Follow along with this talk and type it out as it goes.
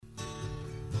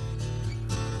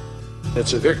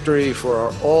It's a victory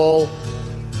for all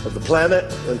of the planet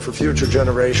and for future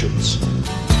generations.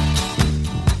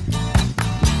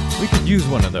 We could use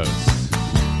one of those.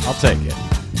 I'll take it.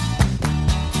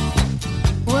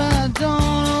 Well, I don't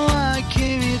know why I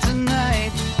came here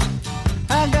tonight.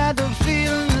 I got the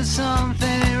feeling that something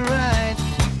ain't right.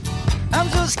 I'm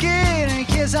so scared in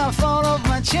case I fall off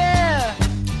my chair.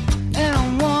 And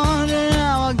I'm wondering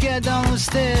how I'll get down the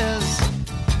stairs.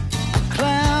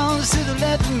 Clowns to the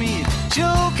left of me,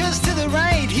 jokers to the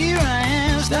right. Here I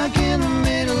am, stuck in the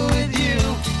middle with you.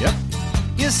 Yep.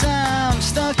 Yes, I'm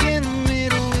stuck in the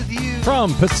middle with you.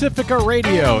 From Pacifica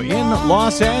Radio in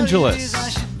Los Angeles,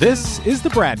 this is the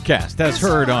BradCast, as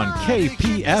heard on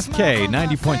KPFK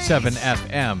 90.7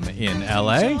 FM in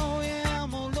LA.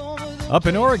 Up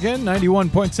in Oregon,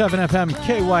 91.7 FM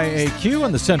KYAQ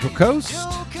on the Central Coast.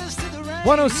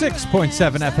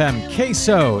 106.7 FM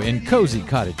KSO in Cozy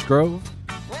Cottage Grove.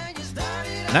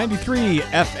 93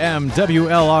 FM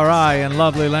WLRI in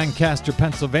lovely Lancaster,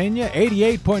 Pennsylvania.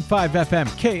 88.5 FM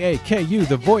KAKU,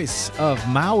 the voice of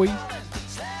Maui.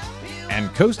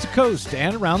 And coast to coast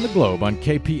and around the globe on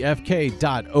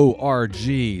kpfk.org.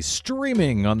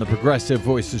 Streaming on the Progressive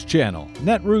Voices channel.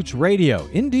 Netroots Radio,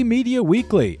 Indie Media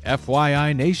Weekly,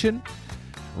 FYI Nation,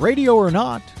 Radio or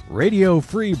Not, Radio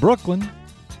Free Brooklyn,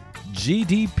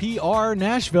 GDPR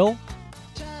Nashville,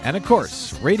 and of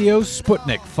course, Radio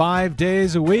Sputnik 5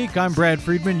 days a week. I'm Brad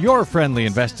Friedman, your friendly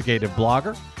investigative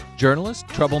blogger, journalist,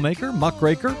 troublemaker,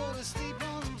 muckraker,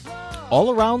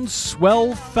 all-around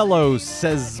swell fellow,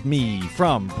 says me,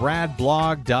 from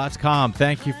bradblog.com.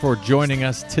 Thank you for joining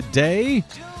us today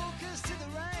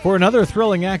for another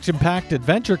thrilling action-packed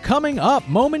adventure coming up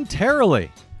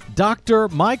momentarily. Dr.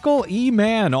 Michael E.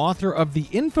 Mann, author of the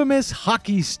infamous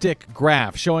hockey stick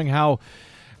graph, showing how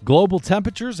global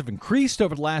temperatures have increased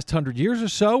over the last 100 years or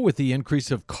so with the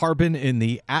increase of carbon in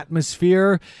the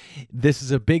atmosphere. This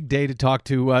is a big day to talk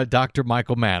to Dr.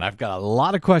 Michael Mann. I've got a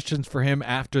lot of questions for him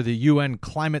after the UN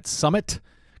Climate Summit,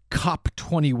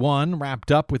 COP21,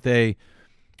 wrapped up with a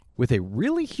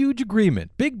really huge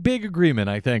agreement, big agreement,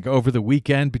 I think, over the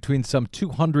weekend between some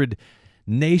 200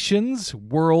 nations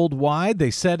worldwide. They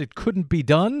said it couldn't be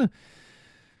done.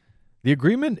 The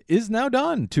agreement is now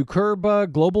done to curb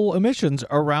global emissions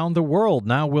around the world.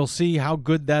 Now we'll see how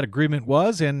good that agreement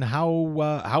was and how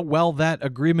well that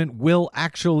agreement will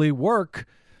actually work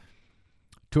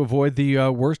to avoid the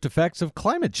worst effects of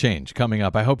climate change coming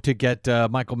up. I hope to get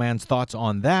Michael Mann's thoughts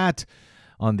on that,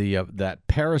 on the that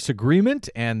Paris Agreement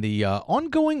and the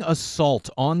ongoing assault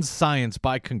on science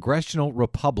by congressional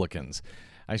Republicans.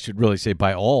 I should really say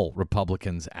by all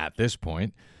Republicans at this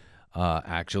point,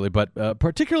 actually, but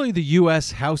particularly the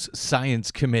U.S. House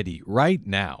Science Committee right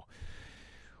now,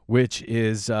 which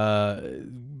is,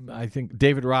 I think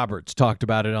David Roberts talked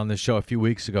about it on the show a few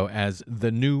weeks ago as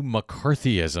the new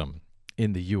McCarthyism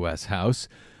in the U.S. House.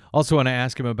 Also want to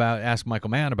ask Michael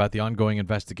Mann about the ongoing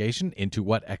investigation into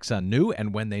what Exxon knew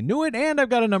and when they knew it, and I've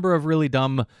got a number of really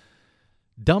dumb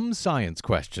science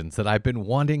questions that I've been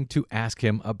wanting to ask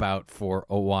him about for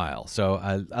a while. So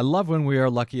I love when we are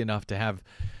lucky enough to have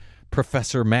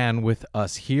Professor Mann with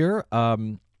us here.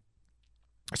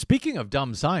 Speaking of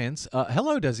dumb science,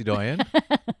 hello, Desi Doyen.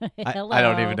 Hello. I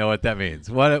don't even know what that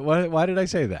means. Why did I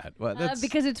say that? That's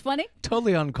because it's funny?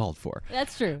 totally uncalled for.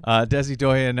 That's true. Desi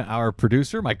Doyen, our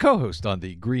producer, my co-host on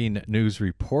the Green News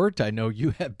Report. I know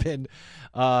you have been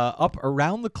up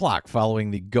around the clock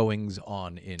following the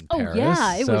goings-on in Paris. Oh,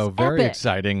 yeah, it was very epic.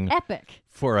 exciting. Epic.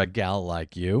 For a gal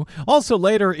like you. Also,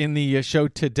 later in the show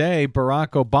today, Barack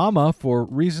Obama, for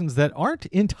reasons that aren't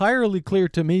entirely clear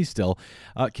to me still,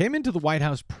 came into the White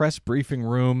House press briefing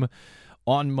room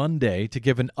on Monday to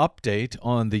give an update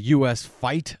on the U.S.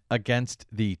 fight against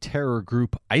the terror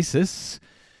group ISIS.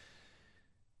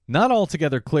 Not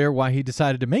altogether clear why he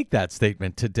decided to make that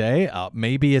statement today.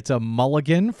 Maybe it's a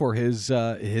mulligan for his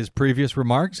previous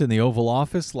remarks in the Oval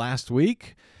Office last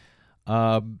week.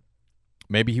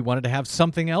 Maybe he wanted to have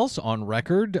something else on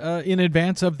record in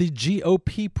advance of the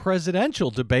GOP presidential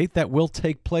debate that will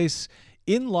take place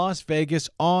in Las Vegas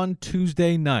on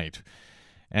Tuesday night.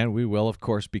 And we will, of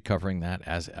course, be covering that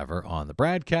as ever on the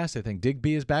BradCast. I think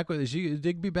Digby is back with us. Is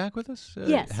Digby back with us?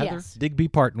 Yes, Heather? yes. Digby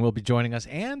Parton will be joining us.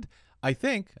 And I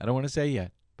don't want to say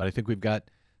yet, but I think we've got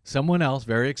someone else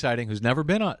very exciting who's never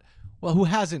been on, who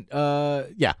hasn't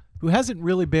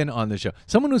really been on the show.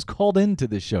 Someone who's called into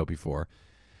this show before,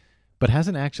 but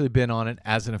hasn't actually been on it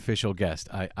as an official guest.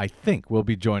 I think will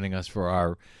be joining us for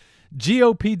our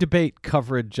GOP debate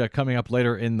coverage coming up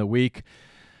later in the week.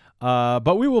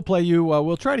 But we will play you,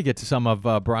 we'll try to get to some of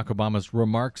Barack Obama's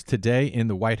remarks today in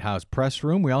the White House press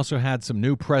room. We also had some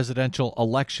new presidential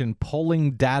election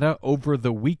polling data over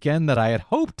the weekend that I had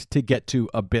hoped to get to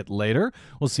a bit later.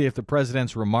 We'll see if the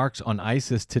president's remarks on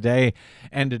ISIS today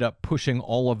ended up pushing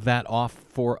all of that off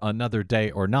for another day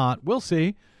or not. We'll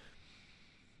see.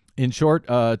 In short,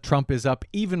 Trump is up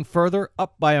even further,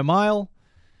 up by a mile.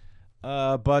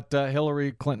 But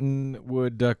Hillary Clinton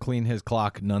would clean his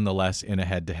clock nonetheless in a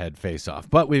head-to-head face-off.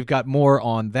 But we've got more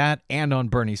on that and on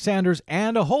Bernie Sanders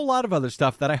and a whole lot of other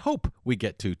stuff that I hope we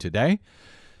get to today.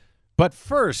 But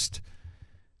first,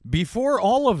 before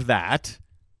all of that,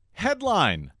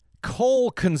 headline, coal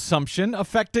consumption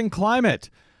affecting climate.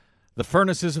 The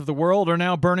furnaces of the world are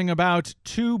now burning about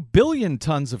 2 billion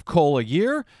tons of coal a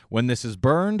year. When this is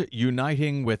burned,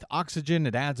 uniting with oxygen,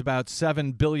 it adds about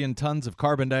 7 billion tons of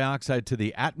carbon dioxide to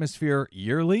the atmosphere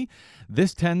yearly.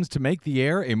 This tends to make the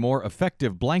air a more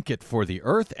effective blanket for the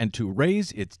Earth and to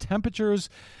raise its temperatures.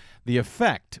 The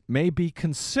effect may be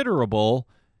considerable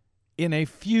in a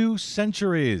few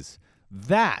centuries.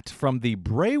 That from the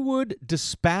Braywood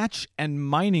Dispatch and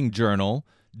Mining Journal,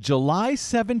 July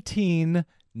 17,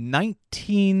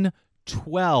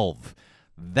 1912.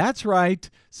 That's right.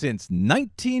 Since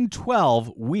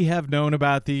 1912, we have known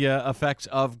about the effects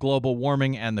of global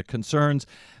warming and the concerns.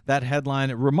 That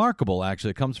headline, remarkable,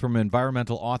 actually, comes from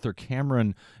environmental author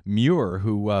Cameron Muir,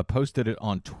 who posted it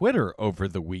on Twitter over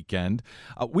the weekend.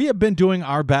 We have been doing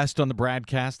our best on the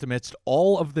BradCast amidst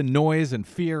all of the noise and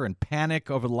fear and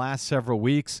panic over the last several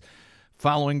weeks,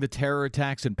 following the terror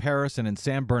attacks in Paris and in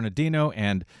San Bernardino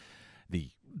and the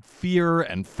fear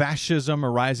and fascism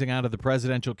arising out of the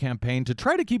presidential campaign, to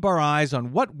try to keep our eyes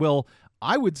on what will,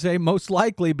 I would say, most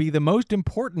likely be the most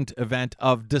important event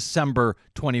of December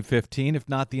 2015, if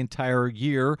not the entire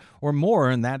year or more,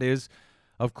 and that is,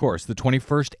 of course, the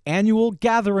 21st annual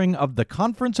gathering of the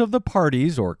Conference of the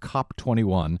Parties, or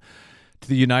COP21, to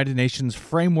the United Nations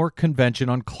Framework Convention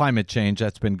on Climate Change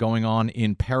that's been going on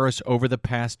in Paris over the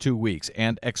past 2 weeks.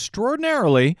 And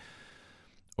extraordinarily,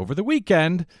 over the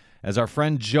weekend, as our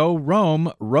friend Joe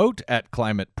Rome wrote at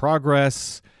Climate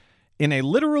Progress, in a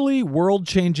literally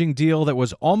world-changing deal that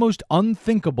was almost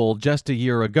unthinkable just a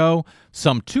year ago,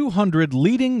 some 200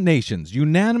 leading nations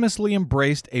unanimously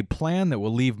embraced a plan that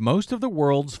will leave most of the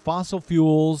world's fossil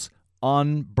fuels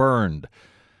unburned.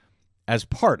 As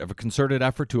part of a concerted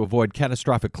effort to avoid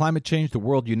catastrophic climate change, the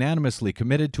world unanimously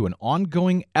committed to an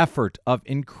ongoing effort of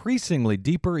increasingly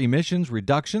deeper emissions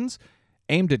reductions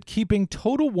aimed at keeping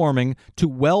total warming to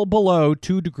well below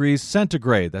 2 degrees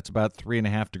centigrade, that's about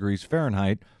 3.5 degrees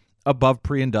Fahrenheit, above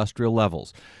pre-industrial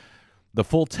levels. The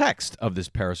full text of this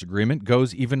Paris Agreement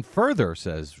goes even further,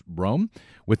 says Rome,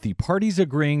 with the parties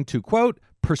agreeing to, quote,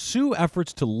 pursue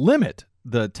efforts to limit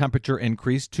the temperature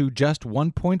increase to just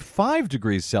 1.5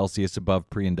 degrees Celsius above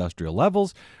pre-industrial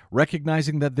levels,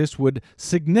 recognizing that this would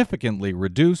significantly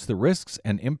reduce the risks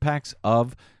and impacts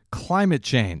of climate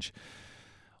change.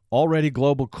 Already,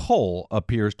 global coal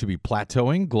appears to be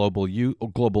plateauing.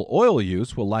 Global oil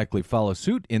use will likely follow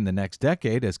suit in the next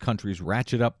decade as countries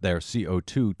ratchet up their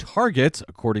CO2 targets,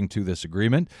 according to this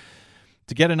agreement.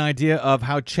 To get an idea of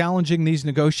how challenging these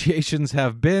negotiations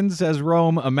have been, says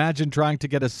Rome, imagine trying to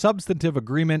get a substantive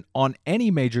agreement on any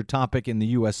major topic in the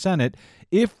U.S. Senate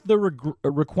if the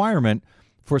requirement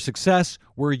for success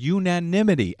were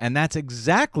unanimity. And that's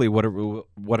exactly what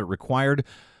it required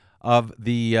of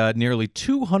the nearly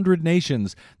 200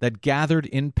 nations that gathered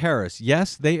in Paris.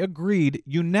 Yes, they agreed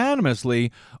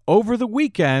unanimously over the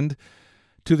weekend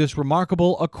to this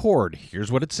remarkable accord.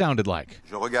 Here's what it sounded like.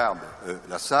 Je regarde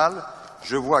la salle.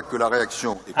 Je vois que la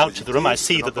réaction est Out of the room, I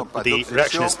see that the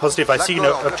reaction is positive. I see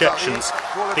no objections.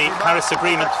 The Paris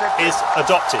Agreement is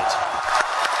adopted.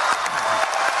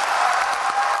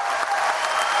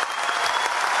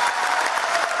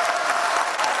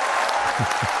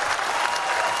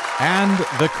 And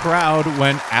the crowd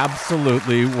went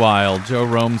absolutely wild. Joe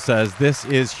Rome says this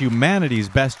is humanity's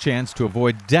best chance to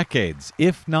avoid decades,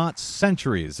 if not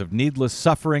centuries, of needless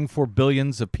suffering for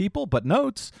billions of people, but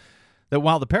notes that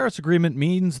while the Paris Agreement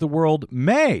means the world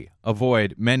may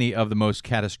avoid many of the most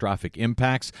catastrophic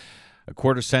impacts, a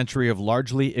quarter century of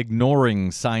largely ignoring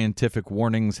scientific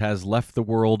warnings has left the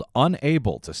world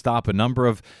unable to stop a number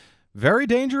of very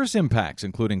dangerous impacts,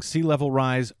 including sea level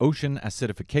rise, ocean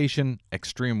acidification,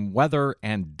 extreme weather,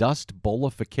 and dust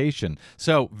bolification.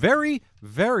 So very,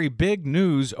 very big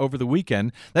news over the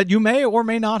weekend that you may or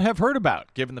may not have heard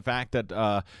about, given the fact that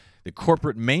the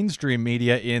corporate mainstream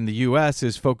media in the U.S.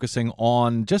 is focusing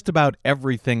on just about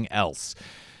everything else.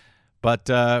 But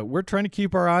we're trying to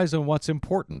keep our eyes on what's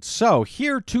important. So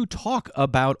here to talk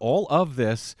about all of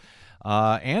this,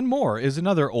 and more is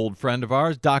another old friend of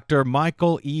ours, Dr.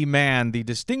 Michael E. Mann, the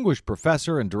distinguished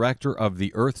professor and director of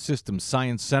the Earth Systems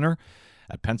Science Center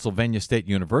at Pennsylvania State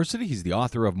University. He's the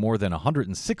author of more than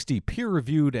 160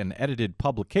 peer-reviewed and edited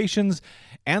publications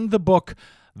and the book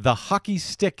The Hockey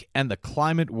Stick and the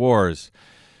Climate Wars.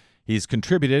 He's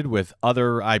contributed with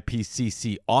other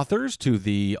IPCC authors to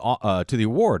the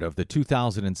award of the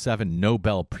 2007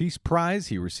 Nobel Peace Prize.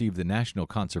 He received the National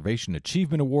Conservation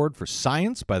Achievement Award for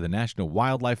Science by the National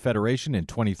Wildlife Federation in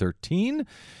 2013.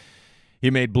 He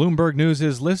made Bloomberg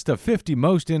News' list of 50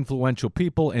 most influential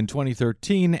people in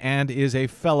 2013 and is a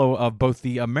fellow of both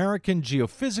the American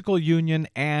Geophysical Union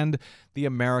and the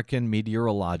American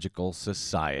Meteorological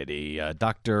Society.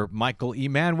 Dr. Michael E.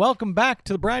 Mann, welcome back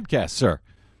to the BradCast, sir.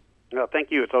 Well,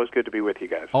 thank you. It's always good to be with you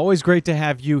guys. Always great to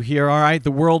have you here. All right, the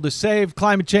world is saved.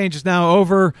 Climate change is now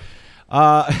over.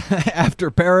 After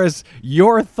Paris,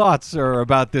 your thoughts, sir,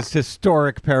 about this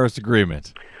historic Paris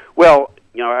Agreement? Well,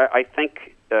 I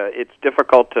think it's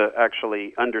difficult to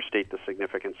actually understate the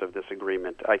significance of this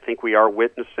agreement. I think we are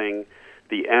witnessing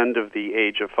the end of the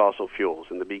age of fossil fuels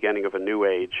and the beginning of a new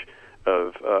age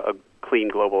of a clean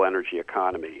global energy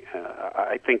economy.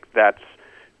 I think that's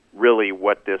really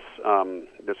what this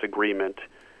agreement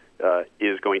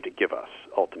is going to give us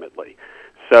ultimately.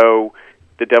 So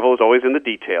the devil is always in the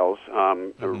details.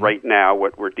 Right now,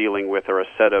 what we're dealing with are a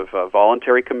set of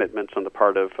voluntary commitments on the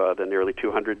part of the nearly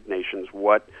 200 nations,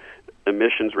 what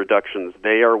emissions reductions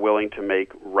they are willing to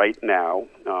make right now.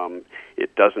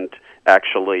 It doesn't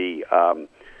actually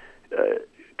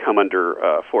come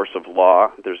under force of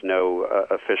law. There's no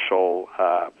official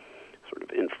sort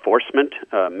of enforcement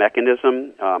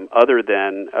mechanism other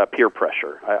than peer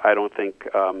pressure. I don't think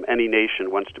any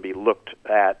nation wants to be looked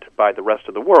at by the rest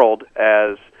of the world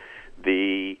as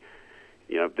the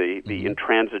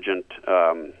intransigent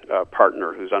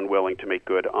partner who's unwilling to make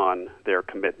good on their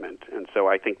commitment. And so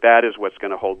I think that is what's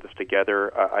going to hold this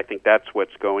together. I think that's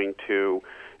what's going to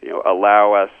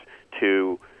allow us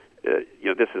to,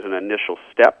 this is an initial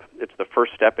step. It's the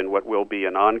first step in what will be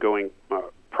an ongoing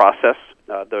process.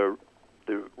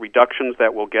 The reductions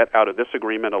that we'll get out of this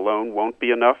agreement alone won't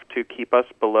be enough to keep us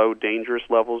below dangerous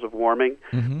levels of warming,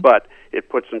 but it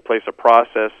puts in place a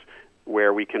process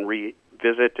where we can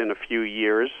revisit in a few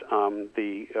years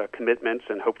the commitments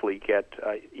and hopefully get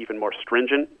even more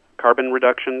stringent carbon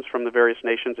reductions from the various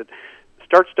nations. It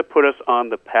starts to put us on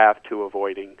the path to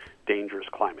avoiding dangerous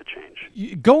climate change.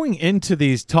 Going into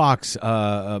these talks,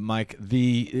 Mike,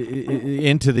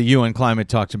 into the UN climate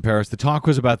talks in Paris, the talk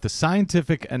was about the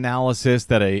scientific analysis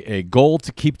that a goal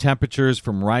to keep temperatures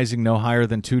from rising no higher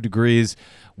than 2 degrees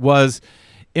was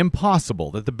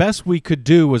impossible, that the best we could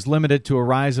do was limited to a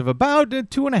rise of about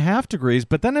 2.5 degrees.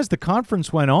 But then as the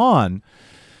conference went on,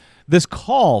 this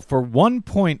call for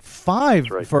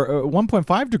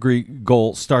 1.5 degree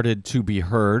goal started to be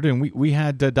heard, and we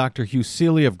had Dr. Hugh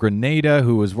Seeley of Grenada,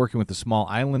 who was working with the small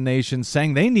island nations,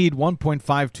 saying they need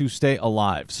 1.5 to stay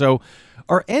alive. So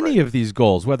are any of these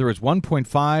goals, whether it's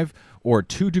 1.5 or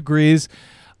 2 degrees,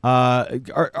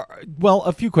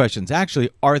 a few questions.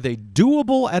 Actually, are they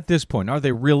doable at this point? Are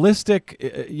they realistic,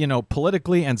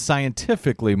 politically and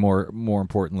scientifically, more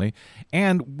importantly?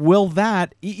 And will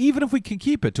that, even if we can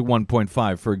keep it to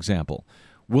 1.5, for example,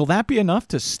 will that be enough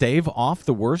to stave off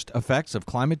the worst effects of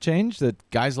climate change that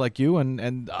guys like you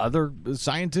and other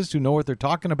scientists who know what they're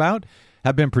talking about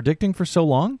have been predicting for so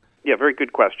long? Yeah, very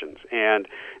good questions. And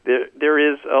there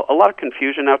is a lot of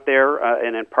confusion out there,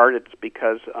 and in part it's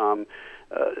because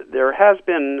there has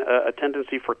been a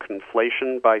tendency for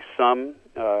conflation by some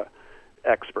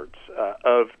experts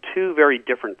of two very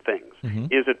different things.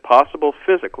 Is it possible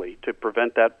physically to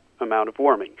prevent that amount of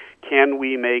warming? Can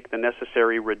we make the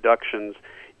necessary reductions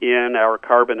in our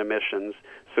carbon emissions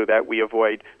so that we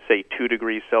avoid, say, 2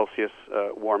 degrees Celsius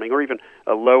warming, or even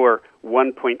a lower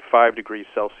 1.5 degrees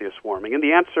Celsius warming? And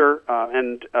the answer,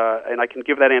 and I can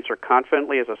give that answer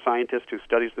confidently as a scientist who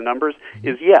studies the numbers,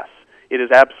 is yes. It is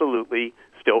absolutely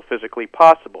still physically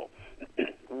possible.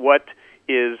 What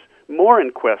is more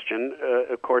in question,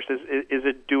 of course, is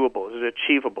it doable? Is it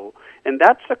achievable? And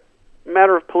that's a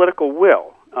matter of political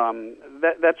will.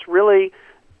 That's really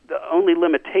the only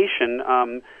limitation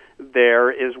there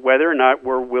is whether or not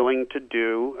we're willing to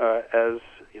do, as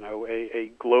a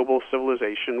global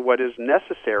civilization, what is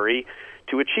necessary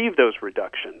to achieve those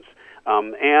reductions.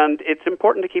 And it's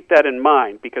important to keep that in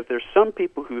mind because there's some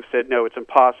people who've said, no, it's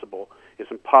impossible. It's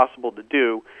impossible to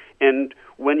do. And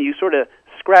when you sort of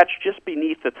scratch just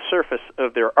beneath the surface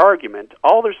of their argument,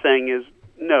 all they're saying is,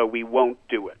 no, we won't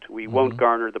do it. We won't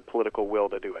garner the political will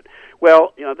to do it.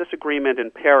 Well, this agreement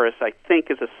in Paris, I think,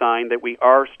 is a sign that we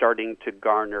are starting to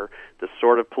garner the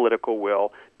sort of political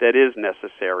will that is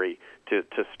necessary to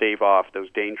stave off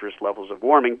those dangerous levels of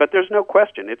warming. But there's no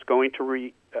question it's going to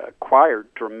require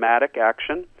dramatic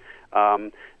action.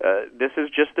 This is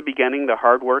just the beginning. The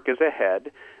hard work is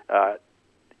ahead.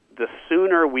 The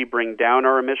sooner we bring down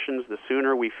our emissions, the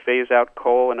sooner we phase out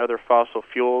coal and other fossil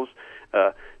fuels,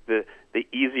 the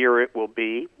easier it will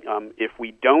be. If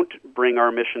we don't bring our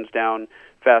emissions down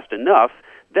fast enough,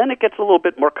 then it gets a little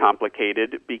bit more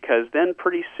complicated, because then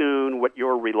pretty soon what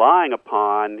you're relying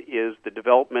upon is the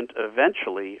development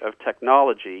eventually of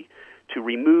technology to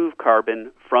remove carbon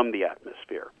from the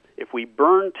atmosphere. If we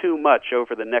burn too much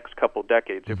over the next couple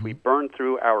decades, if we burn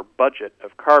through our budget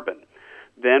of carbon,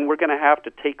 then we're going to have to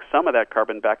take some of that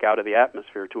carbon back out of the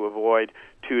atmosphere to avoid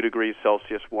 2 degrees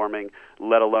Celsius warming,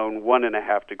 let alone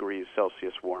 1.5 degrees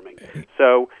Celsius warming.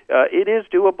 So it is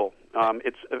doable.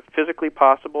 It's physically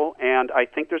possible, and I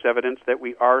think there's evidence that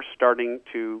we are starting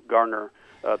to garner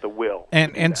the will.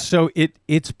 And so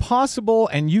it's possible,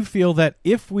 and you feel that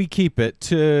if we keep it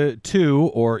to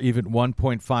 2 or even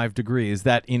 1.5 degrees,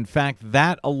 that in fact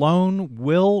that alone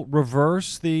will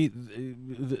reverse the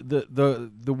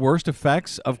worst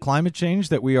effects of climate change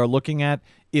that we are looking at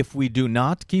if we do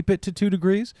not keep it to 2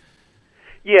 degrees?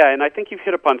 Yeah, and I think you've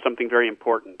hit upon something very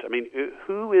important. I mean,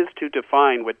 who is to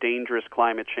define what dangerous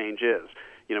climate change is?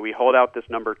 We hold out this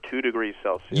number 2 degrees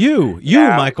Celsius. You,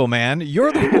 now, Michael Mann,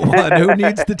 you're the one who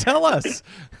needs to tell us.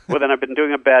 Well, then I've been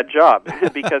doing a bad job,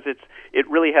 because it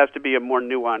really has to be a more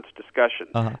nuanced discussion.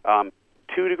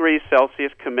 2 degrees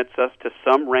Celsius commits us to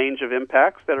some range of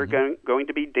impacts that are going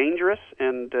to be dangerous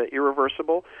and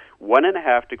irreversible.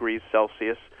 1.5 degrees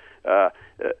Celsius,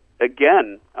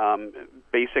 again,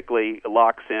 basically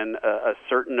locks in a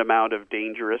certain amount of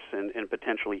dangerous and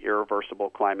potentially irreversible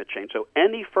climate change. So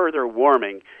any further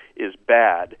warming is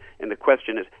bad, and the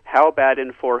question is, how bad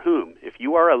and for whom? If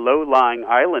you are a low-lying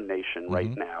island nation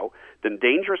right now, then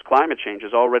dangerous climate change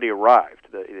has already arrived.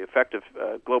 The effect of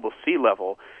global sea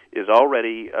level is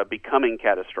already becoming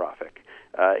catastrophic.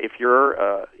 If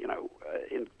you're,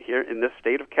 here in this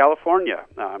state of California,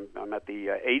 I'm at the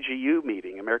AGU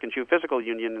meeting, American Geophysical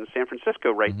Union, in San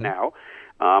Francisco right now,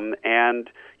 and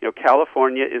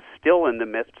California is still in the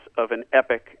midst of an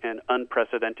epic and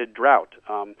unprecedented drought.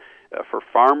 For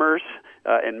farmers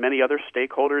and many other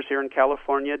stakeholders here in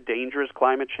California, dangerous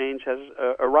climate change has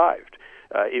arrived.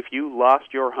 If you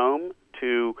lost your home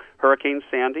to Hurricane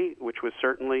Sandy, which was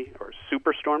certainly, or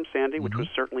Superstorm Sandy, which was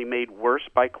certainly made worse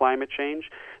by climate change,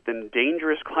 then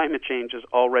dangerous climate change has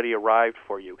already arrived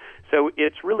for you. So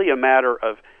it's really a matter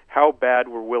of how bad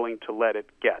we're willing to let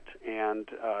it get. And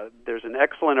there's an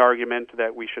excellent argument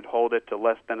that we should hold it to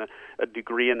less than 1.5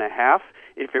 degrees.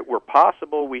 If it were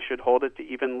possible, we should hold it to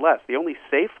even less. The only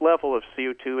safe level of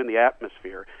CO2 in the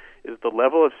atmosphere is the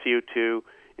level of CO2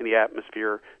 in the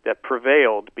atmosphere that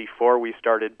prevailed before we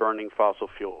started burning fossil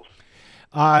fuels.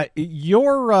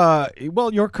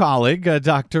 Your colleague,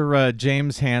 Dr.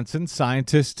 James Hansen,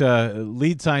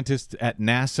 lead scientist at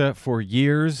NASA for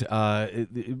years,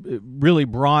 really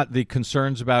brought the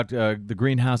concerns about the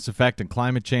greenhouse effect and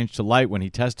climate change to light when he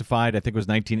testified. I think it was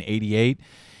 1988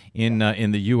 in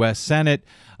the U.S. Senate,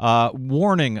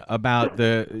 warning about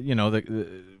the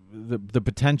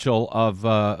potential of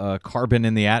carbon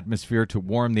in the atmosphere to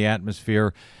warm the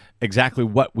atmosphere, exactly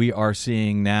what we are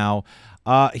seeing now.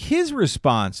 His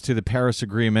response to the Paris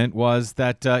Agreement was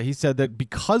that he said that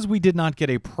because we did not get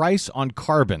a price on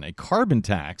carbon, a carbon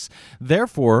tax,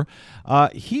 therefore,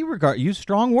 used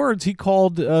strong words. He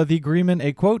called the agreement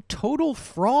a, quote, total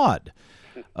fraud.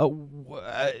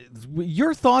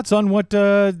 Your thoughts on what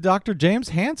Dr. James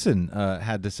Hansen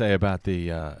had to say about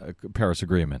the Paris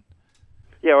Agreement?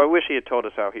 Yeah, well, I wish he had told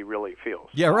us how he really feels.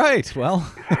 Yeah, right.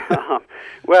 Well,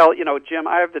 well, Jim,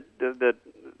 I have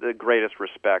the greatest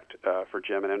respect for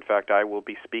Jim, and in fact, I will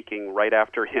be speaking right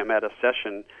after him at a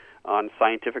session on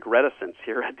scientific reticence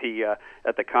here at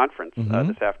the conference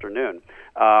this afternoon.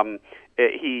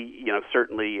 He,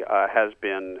 certainly has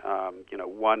been,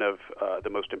 one of the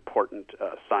most important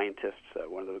scientists,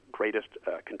 one of the greatest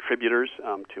contributors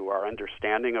to our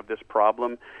understanding of this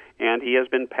problem, and he has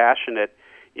been passionate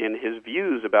in his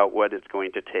views about what it's going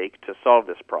to take to solve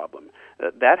this problem.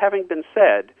 That having been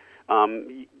said,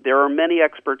 there are many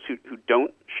experts who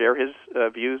don't share his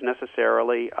views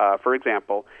necessarily. For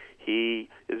example, he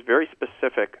is very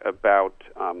specific about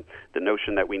the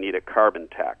notion that we need a carbon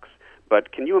tax.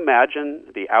 But can you imagine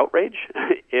the outrage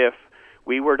if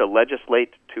we were to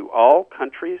legislate to all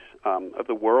countries of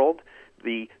the world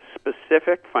the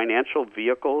specific financial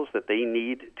vehicles that they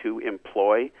need to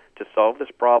employ to solve this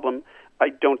problem, I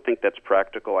don't think that's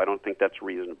practical. I don't think that's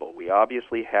reasonable. We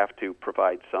obviously have to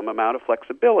provide some amount of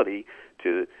flexibility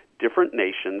to different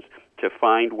nations to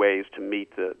find ways to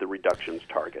meet the reductions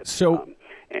target. So,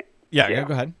 yeah,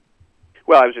 go ahead.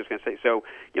 Well, I was just going to say, so,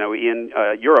 in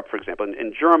Europe, for example,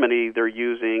 in Germany, they're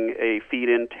using a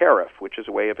feed-in tariff, which is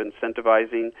a way of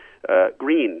incentivizing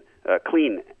clean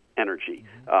energy.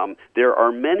 There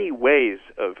are many ways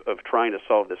of trying to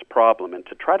solve this problem, and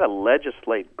to try to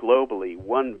legislate globally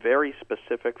one very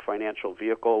specific financial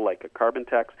vehicle like a carbon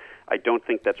tax, I don't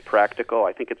think that's practical.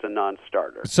 I think it's a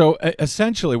non-starter. So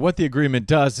essentially what the agreement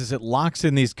does is it locks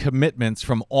in these commitments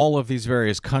from all of these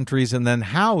various countries, and then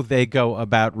how they go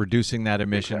about reducing that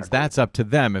emissions, that's up to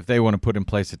them. If they want to put in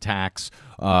place a tax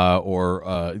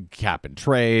or cap and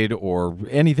trade or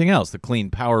anything else, the Clean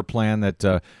Power Plan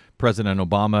that President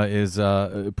Obama is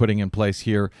putting in place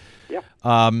here. Yeah.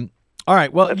 All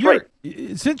right. Well, right.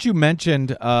 Since you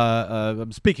mentioned,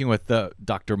 I'm speaking with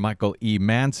Dr. Michael E.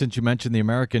 Mann, since you mentioned the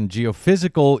American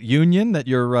Geophysical Union, that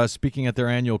you're speaking at their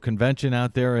annual convention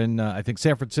out there in, I think,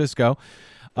 San Francisco.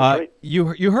 Right.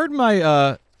 You heard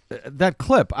my that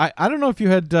clip. I don't know if you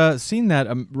had seen that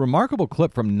remarkable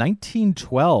clip from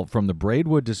 1912 from the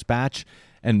Braidwood Dispatch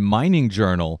and Mining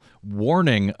Journal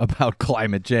warning about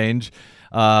climate change.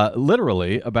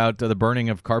 Literally about the burning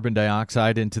of carbon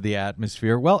dioxide into the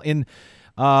atmosphere. Well,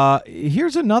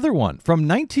 here's another one from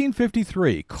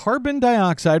 1953. Carbon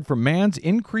dioxide from man's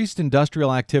increased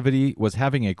industrial activity was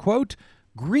having a, quote,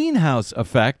 greenhouse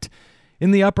effect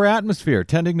in the upper atmosphere,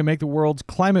 tending to make the world's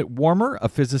climate warmer, a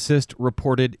physicist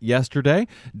reported yesterday.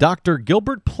 Dr.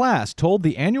 Gilbert Plass told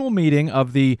the annual meeting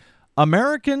of the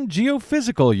American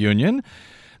Geophysical Union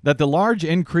that the large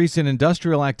increase in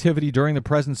industrial activity during the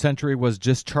present century was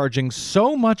discharging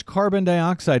so much carbon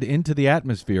dioxide into the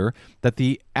atmosphere that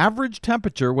the average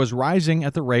temperature was rising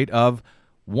at the rate of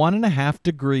 1.5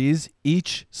 degrees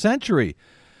each century.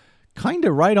 Kind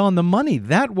of right on the money.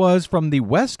 That was from the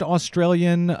West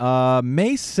Australian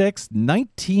May 6,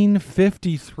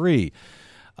 1953.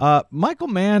 Michael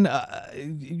Mann,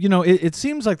 it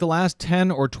seems like the last 10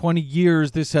 or 20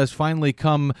 years, this has finally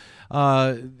come,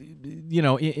 into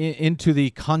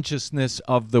the consciousness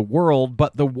of the world.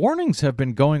 But the warnings have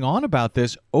been going on about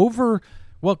this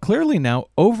clearly now,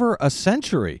 over a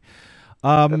century.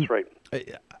 That's right.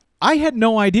 I had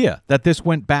no idea that this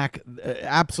went back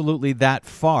absolutely that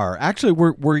far. Actually,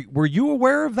 were you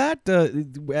aware of that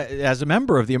as a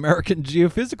member of the American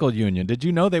Geophysical Union? Did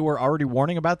you know they were already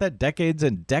warning about that decades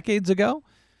and decades ago?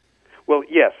 Well,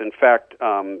 yes. In fact,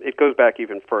 it goes back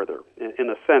even further. In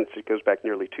a sense, it goes back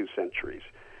nearly 2 centuries.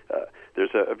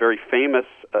 There's a very famous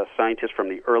scientist from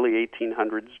the early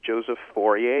 1800s, Joseph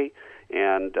Fourier,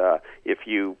 and if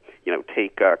you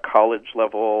take college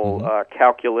level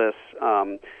calculus.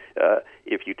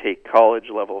 If you take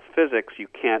college-level physics, you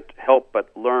can't help but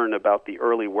learn about the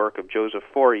early work of Joseph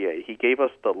Fourier. He gave us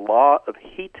the law of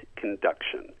heat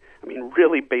conduction. I mean,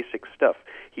 really basic stuff.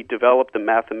 He developed the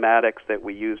mathematics that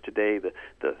we use today, the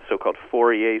so-called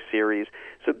Fourier series.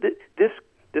 So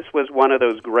this was one of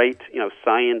those great,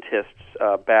 scientists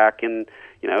back in,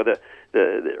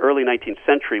 the early 19th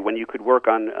century, when you could work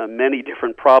on many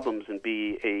different problems and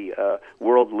be a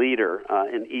world leader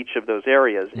in each of those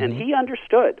areas. Mm-hmm. And he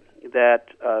understood that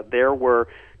there were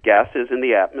gases in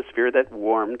the atmosphere that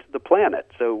warmed the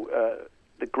planet. So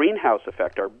the greenhouse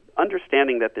effect, our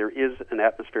understanding that there is an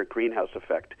atmospheric greenhouse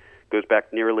effect, goes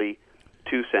back nearly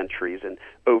 2 centuries. And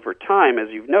over time, as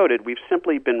you've noted, we've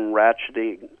simply been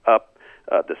ratcheting up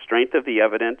the strength of the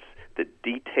evidence, the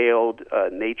detailed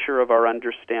nature of our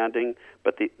understanding,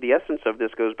 but the essence of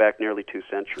this goes back nearly 2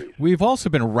 centuries. We've also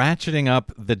been ratcheting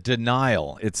up the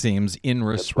denial, it seems, in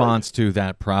response to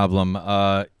that problem.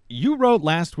 You wrote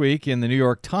last week in the New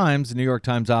York Times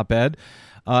op-ed,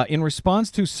 in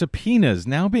response to subpoenas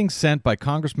now being sent by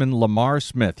Congressman Lamar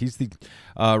Smith. He's the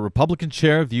Republican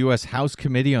chair of the U.S. House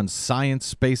Committee on Science,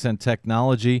 Space, and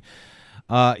Technology.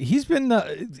 He's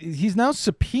now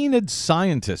subpoenaed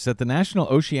scientists at the National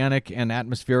Oceanic and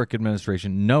Atmospheric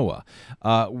Administration, NOAA.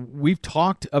 We've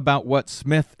talked about what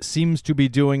Smith seems to be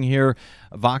doing here.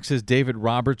 Vox's David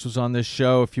Roberts was on this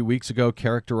show a few weeks ago,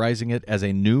 characterizing it as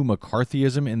a new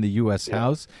McCarthyism in the U.S.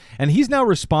 House. And he's now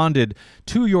responded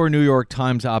to your New York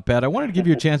Times op-ed. I wanted to give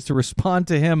you a chance to respond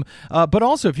to him, but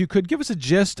also if you could give us a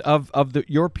gist of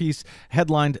your piece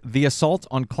headlined "The Assault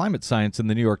on Climate Science" in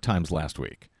the New York Times last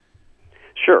week.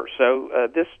 Sure. So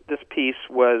this piece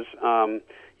was,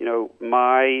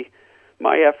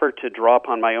 my effort to draw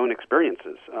upon my own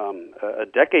experiences. A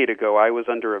decade ago, I was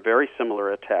under a very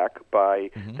similar attack by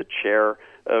the chair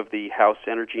of the House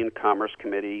Energy and Commerce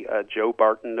Committee, Joe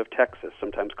Barton of Texas,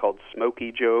 sometimes called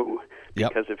Smokey Joe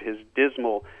because of his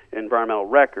dismal environmental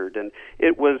record. And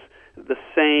it was the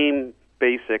same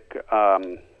basic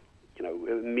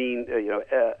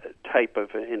type of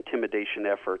intimidation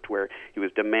effort where he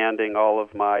was demanding all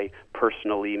of my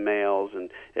personal emails and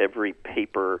every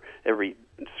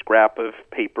scrap of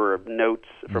paper of notes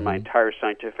from my entire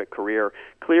scientific career,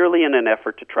 clearly in an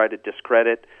effort to try to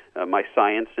discredit my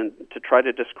science and to try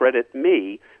to discredit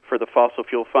me for the fossil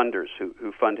fuel funders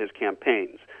who fund his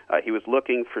campaigns. He was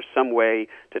looking for some way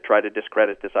to try to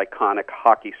discredit this iconic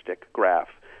hockey stick graph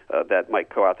that my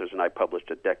co-authors and I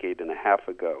published a decade and a half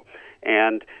ago.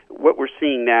 And what we're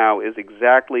seeing now is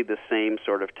exactly the same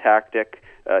sort of tactic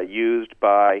used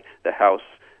by the House,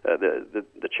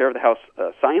 the chair of the House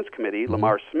Science Committee,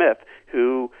 Lamar Smith,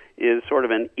 who is sort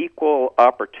of an equal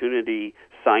opportunity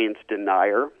science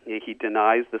denier. He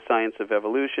denies the science of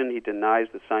evolution. He denies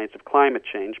the science of climate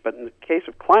change. But in the case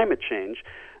of climate change,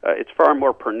 it's far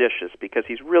more pernicious because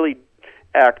he's really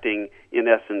acting, in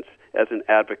essence, as an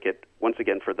advocate, once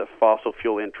again, for the fossil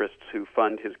fuel interests who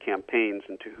fund his campaigns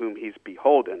and to whom he's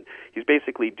beholden. He's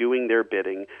basically doing their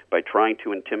bidding by trying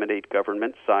to intimidate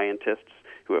government scientists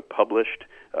who have published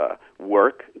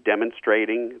work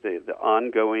demonstrating the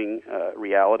ongoing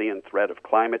reality and threat of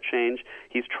climate change.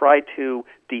 He's tried to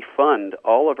defund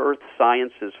all of Earth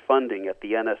Science's funding at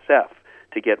the NSF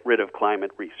to get rid of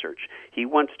climate research. He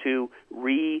wants to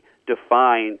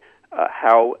redefine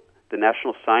how the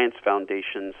National Science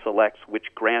Foundation selects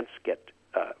which grants get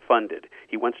funded.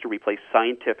 He wants to replace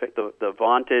the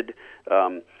vaunted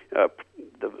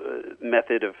the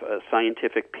method of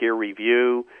scientific peer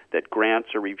review, that grants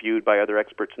are reviewed by other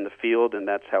experts in the field, and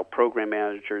that's how program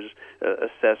managers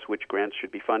assess which grants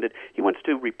should be funded. He wants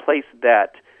to replace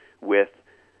that with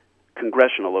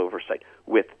congressional oversight,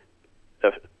 with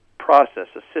a process,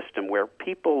 a system where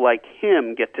people like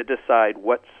him get to decide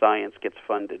what science gets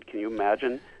funded. Can you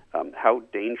imagine how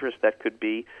dangerous that could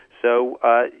be? So,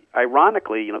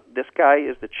 ironically, this guy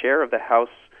is the chair of the House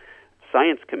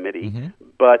Science Committee,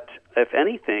 but if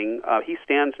anything, he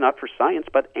stands not for science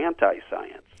but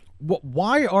anti-science.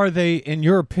 Why are they, in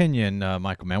your opinion,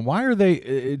 Michael Mann, why are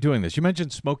they doing this? You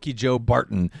mentioned Smokey Joe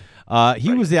Barton.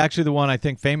 He was actually the one, I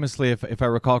think, famously, if I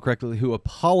recall correctly, who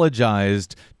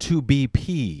apologized to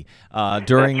BP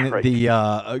during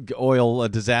the oil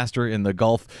disaster in the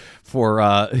Gulf for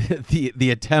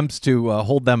the attempts to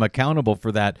hold them accountable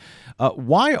for that.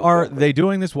 Why are they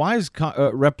doing this? Why is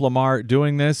Rep. Lamar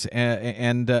doing this?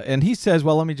 And he says,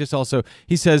 well, let me just also,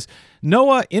 he says,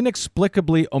 NOAA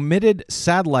inexplicably omitted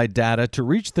satellite data to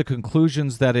reach the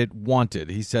conclusions that it wanted.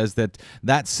 He says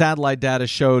that satellite data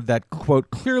showed that,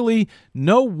 quote, clearly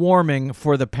no warming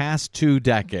for the past 2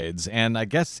 decades. And I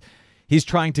guess he's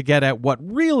trying to get at what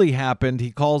really happened. He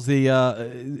calls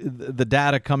the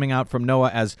data coming out from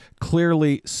NOAA as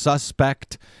clearly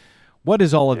suspect. What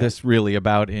is all of this really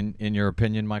about, in your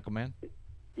opinion, Michael Mann?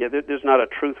 Yeah, there's not a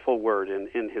truthful word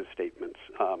in his statements.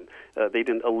 They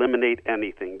didn't eliminate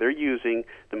anything. They're using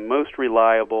the most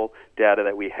reliable data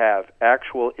that we have,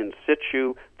 actual in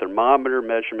situ thermometer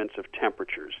measurements of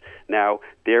temperatures. Now,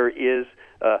 there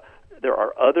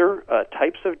are other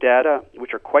types of data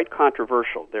which are quite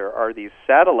controversial. There are these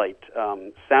satellite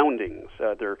soundings.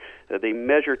 They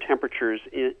measure temperatures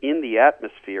in the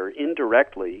atmosphere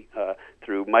indirectly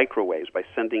through microwaves by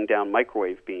sending down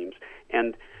microwave beams.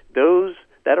 And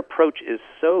that approach is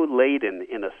so laden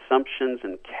in assumptions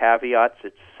and caveats.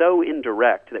 It's so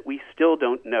indirect that we still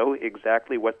don't know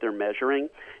exactly what they're measuring.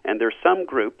 And there's some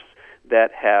groups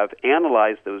that have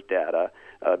analyzed those data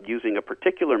using a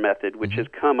particular method, which has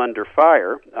come under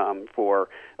fire for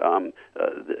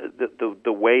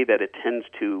the way that it tends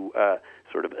to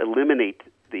sort of eliminate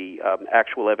the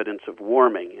actual evidence of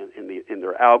warming in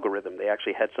their algorithm. They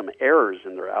actually had some errors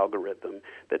in their algorithm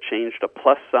that changed a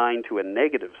plus sign to a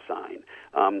negative sign.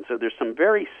 So there's some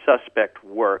very suspect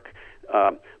work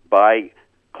by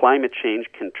climate change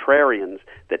contrarians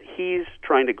that he's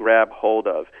trying to grab hold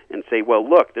of and say, well,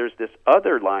 look, there's this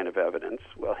other line of evidence.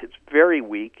 Well, it's very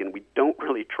weak and we don't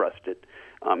really trust it.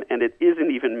 And it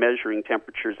isn't even measuring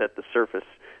temperatures at the surface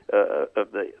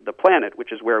of the planet,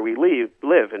 which is where we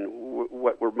live and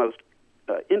what we're most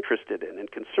interested in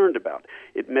and concerned about.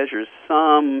 It measures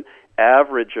some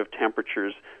average of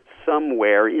temperatures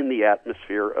somewhere in the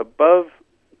atmosphere above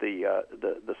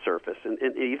the surface, and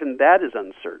even that is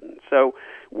uncertain. So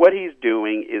what he's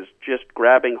doing is just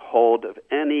grabbing hold of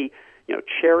any,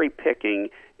 cherry picking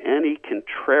any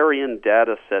contrarian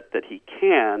data set that he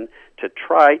can to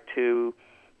try to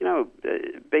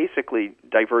basically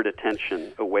divert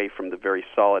attention away from the very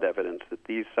solid evidence that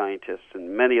these scientists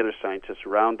and many other scientists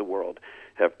around the world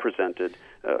have presented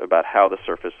about how the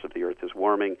surface of the Earth is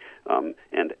warming,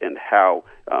 and how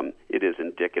it is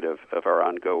indicative of our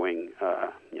ongoing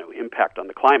impact on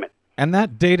the climate. And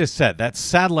that data set, that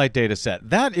satellite data set,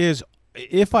 that is,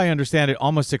 if I understand it,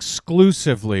 almost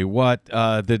exclusively what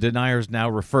the deniers now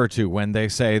refer to when they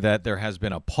say that there has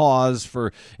been a pause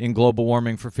in global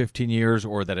warming for 15 years,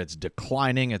 or that it's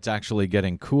declining, it's actually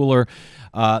getting cooler.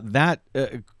 That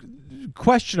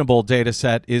questionable data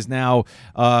set is now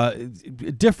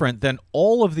different than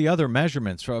all of the other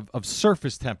measurements of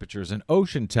surface temperatures and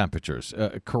ocean temperatures.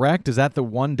 Correct? Is that the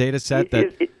one data set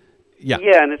that...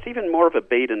 Yeah, and it's even more of a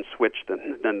bait and switch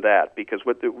than that, because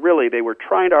really they were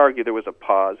trying to argue there was a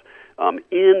pause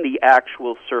in the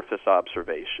actual surface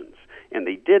observations. And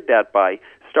they did that by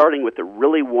starting with a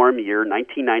really warm year,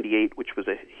 1998, which was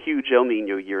a huge El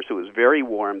Nino year, so it was very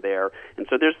warm there. And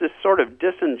so there's this sort of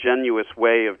disingenuous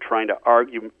way of trying to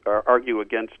argue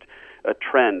against a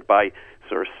trend by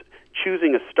sort of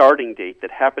choosing a starting date that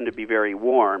happened to be very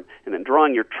warm and then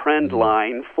drawing your trend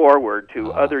line forward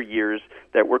to other years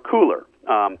that were cooler.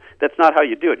 That's not how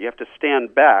you do it. You have to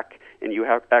stand back, and you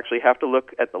actually have to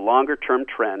look at the longer-term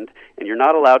trend, and you're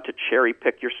not allowed to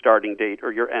cherry-pick your starting date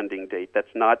or your ending date.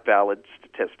 That's not valid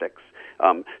statistics.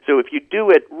 So if you do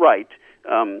it right,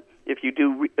 if you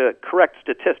do correct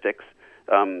statistics,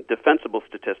 defensible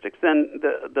statistics, then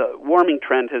the warming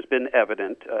trend has been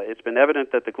evident. It's been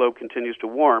evident that the globe continues to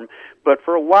warm, but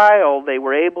for a while they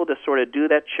were able to sort of do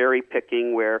that cherry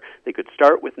picking where they could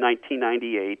start with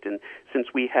 1998, and since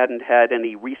we hadn't had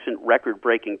any recent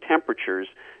record-breaking temperatures,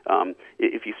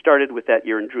 if you started with that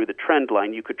year and drew the trend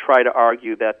line, you could try to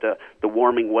argue that the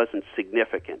warming wasn't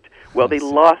significant. Well, they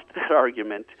lost that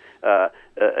argument a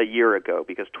year ago,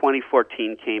 because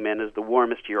 2014 came in as the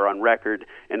warmest year on record,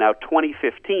 and now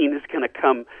 2015 is going to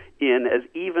come in as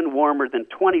even warmer than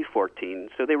 2014.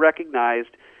 So they recognized,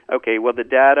 okay, well, the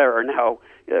data are now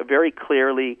very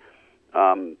clearly,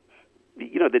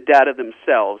 the data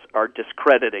themselves are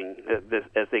discrediting this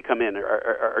as they come in,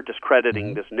 are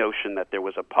discrediting this notion that there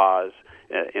was a pause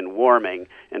in warming,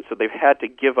 and so they've had to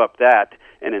give up that,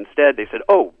 and instead they said,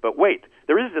 oh, but wait,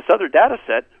 there is this other data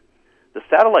set, the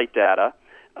satellite data.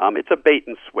 It's a bait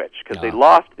and switch, because they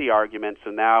lost the argument, so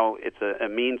now it's a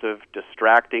means of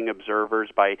distracting observers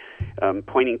by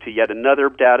pointing to yet another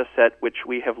data set which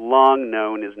we have long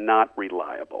known is not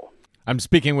reliable. I'm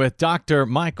speaking with Dr.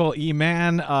 Michael E.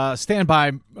 Mann. Stand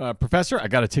by, Professor. I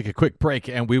got to take a quick break,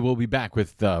 and we will be back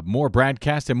with more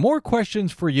BradCast and more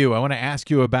questions for you. I want to ask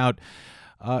you about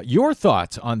your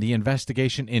thoughts on the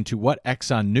investigation into what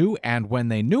Exxon knew and when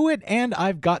they knew it, and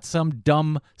I've got some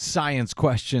dumb science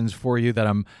questions for you that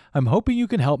I'm hoping you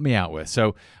can help me out with.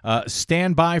 So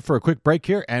stand by for a quick break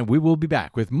here, and we will be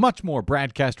back with much more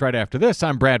BradCast right after this.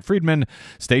 I'm Brad Friedman.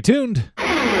 Stay tuned.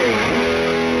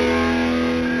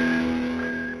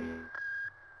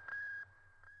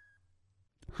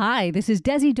 Hi, this is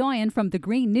Desi Doyen from the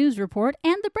Green News Report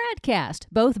and the BradCast,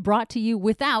 both brought to you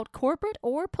without corporate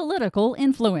or political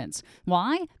influence.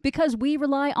 Why? Because we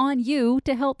rely on you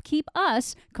to help keep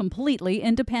us completely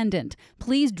independent.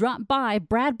 Please drop by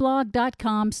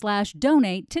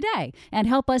bradblog.com/donate today and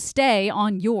help us stay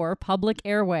on your public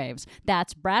airwaves.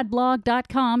 That's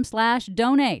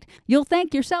bradblog.com/donate. You'll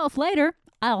thank yourself later.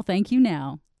 I'll thank you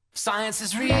now. Science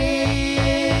is real,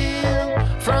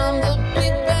 from the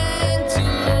Big Bang to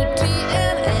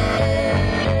DNA.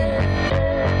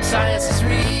 Science is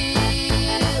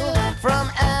real, from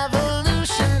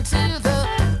evolution to the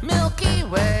Milky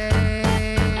Way.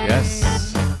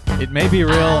 Yes, it may be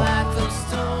real,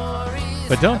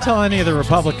 but don't tell any of the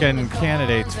Republican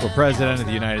candidates for president of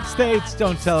the United States.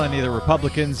 Don't tell any of the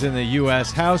Republicans in the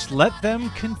U.S. House. Let them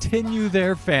continue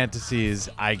their fantasies,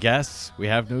 I guess. We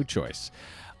have no choice.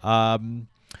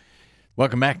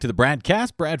 Welcome back to the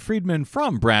BradCast. Brad Friedman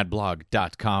from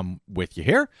BradBlog.com with you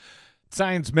here.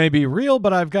 Science may be real,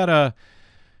 but I've got a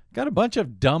bunch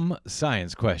of dumb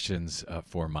science questions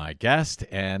for my guest,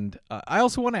 and I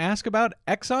also want to ask about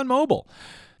ExxonMobil.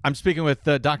 I'm speaking with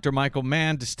Dr. Michael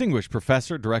Mann, Distinguished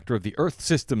Professor, Director of the Earth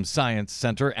System Science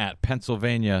Center at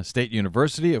Pennsylvania State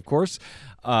University, of course,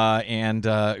 and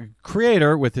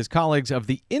creator with his colleagues of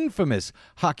the infamous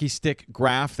hockey stick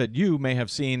graph that you may have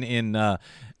seen in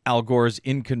Al Gore's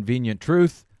Inconvenient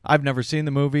Truth. I've never seen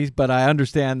the movies, but I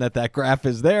understand that graph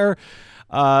is there.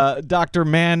 Dr.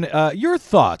 Mann, your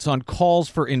thoughts on calls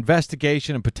for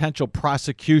investigation and potential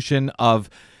prosecution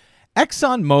of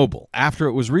ExxonMobil, after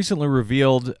it was recently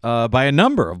revealed by a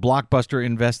number of blockbuster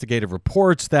investigative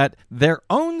reports that their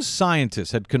own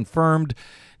scientists had confirmed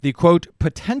the, quote,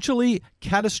 potentially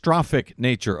catastrophic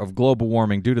nature of global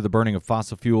warming due to the burning of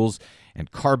fossil fuels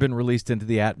and carbon released into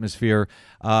the atmosphere,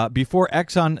 before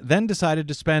Exxon then decided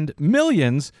to spend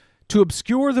millions to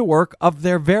obscure the work of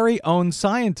their very own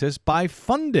scientists by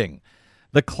funding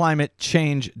the climate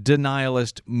change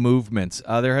denialist movements.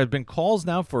 There have been calls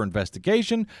now for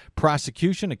investigation,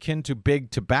 prosecution akin to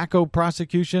big tobacco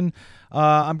prosecution.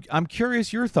 I'm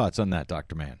curious your thoughts on that,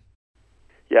 Dr. Mann.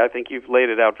 Yeah, I think you've laid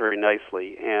it out very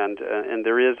nicely, and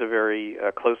there is a very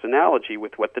close analogy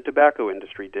with what the tobacco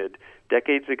industry did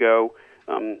decades ago.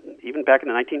 Even back in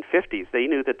the 1950s, they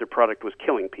knew that their product was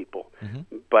killing people.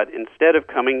 Mm-hmm. But instead of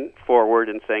coming forward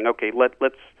and saying, "Okay, let's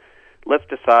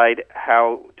decide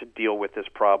how to deal with this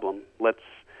problem. Let's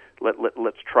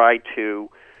try to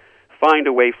find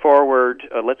a way forward.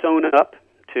 Let's own up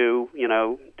to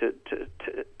the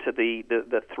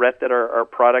threat that our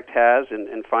product has,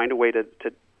 and find a way to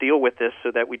deal with this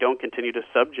so that we don't continue to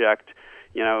subject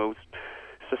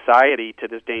society to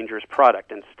this dangerous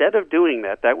product." Instead of doing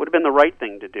that, that would have been the right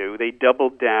thing to do. They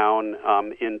doubled down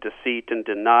in deceit and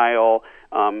denial.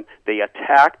 They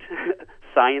attacked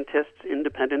scientists,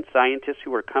 independent scientists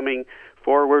who were coming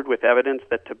forward with evidence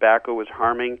that tobacco was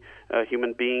harming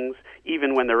human beings,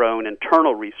 even when their own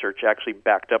internal research actually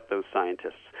backed up those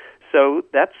scientists. So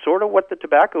that's sort of what the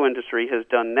tobacco industry has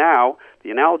done now.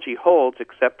 The analogy holds,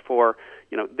 except for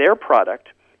their product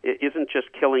isn't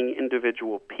just killing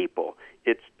individual people.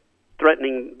 It's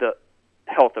threatening the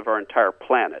health of our entire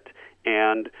planet.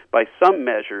 And by some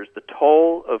measures, the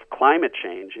toll of climate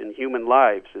change in human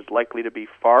lives is likely to be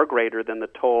far greater than the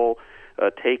toll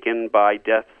taken by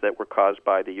deaths that were caused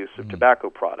by the use of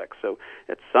tobacco products. So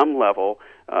at some level,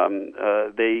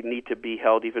 they need to be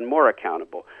held even more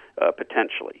accountable,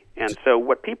 potentially. And so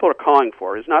what people are calling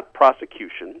for is not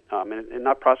prosecution, and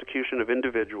not prosecution of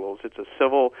individuals. It's a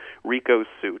civil RICO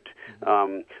suit,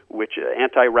 which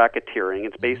anti-racketeering.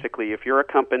 It's basically if you're a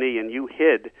company and you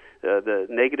hid the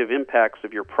negative impacts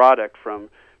of your product from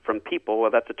people,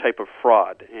 well, that's a type of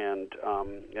fraud, and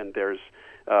there's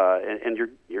and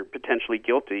you're potentially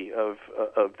guilty of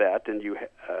that, and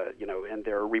and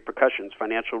there are repercussions,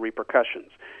 financial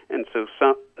repercussions, and so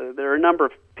there are a number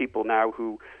of people now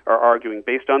who are arguing,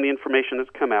 based on the information that's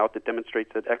come out, that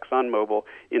demonstrates that ExxonMobil,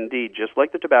 indeed, just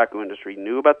like the tobacco industry,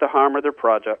 knew about the harm of their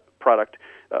product,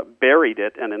 buried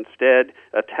it, and instead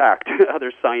attacked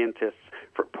other scientists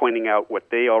for pointing out what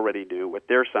they already knew, what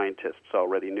their scientists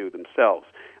already knew themselves.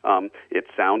 It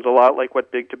sounds a lot like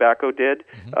what Big Tobacco did.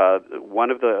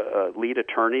 One of the lead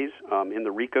attorneys in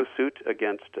the RICO suit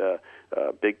against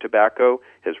Big Tobacco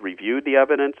has reviewed the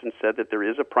evidence and said that there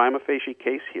is a prima facie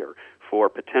case here for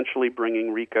potentially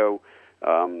bringing RICO,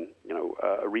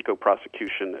 a RICO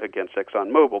prosecution against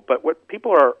ExxonMobil. But what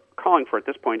people are calling for at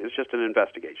this point is just an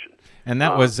investigation. And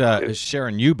that was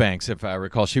Sharon Eubanks, if I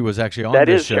recall. She was actually on this show. That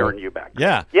is Sharon Eubanks.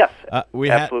 Yeah. Yes,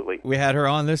 absolutely. We had her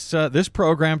on this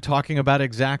program talking about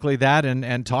exactly that,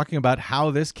 and talking about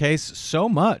how this case so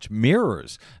much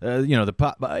mirrors,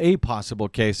 a possible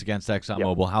case against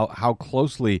ExxonMobil, how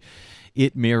closely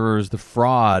it mirrors the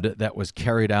fraud that was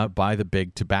carried out by the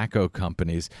big tobacco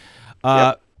companies.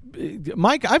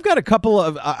 Mike, I've got a couple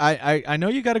of, I know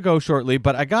you got to go shortly,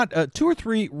 but I got 2 or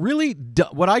 3 really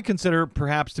what I consider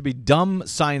perhaps to be dumb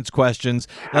science questions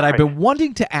that I've been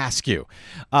wanting to ask you.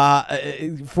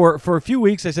 For a few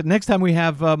weeks, I said, next time we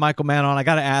have Michael Mann on, I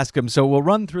got to ask him. So we'll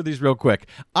run through these real quick.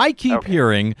 I keep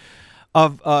hearing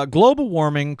of global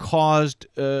warming caused,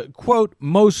 quote,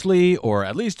 mostly, or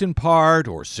at least in part,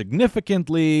 or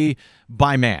significantly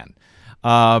by man.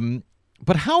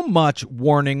 But how much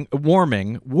warming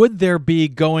would there be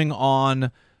going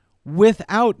on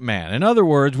without man? In other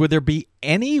words, would there be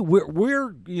any? We're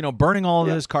burning all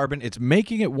of this carbon. It's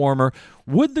making it warmer.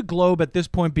 Would the globe at this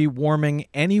point be warming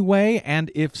anyway? And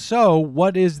if so,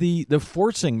 what is the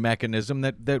forcing mechanism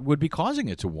that would be causing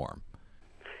it to warm?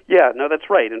 Yeah, no, that's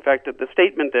right. In fact, the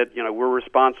statement that we're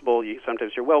responsible, you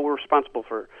sometimes hear, well, we're responsible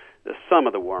for some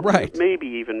of the warming, right, maybe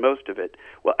even most of it.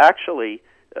 Well, actually,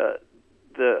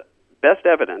 the best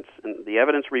evidence, and the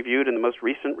evidence reviewed in the most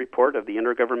recent report of the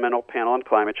Intergovernmental Panel on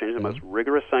Climate Change, the most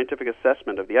rigorous scientific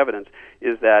assessment of the evidence,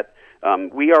 is that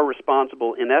we are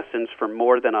responsible, in essence, for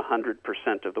more than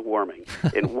 100% of the warming.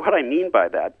 And what I mean by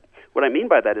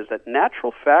that is that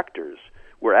natural factors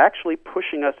were actually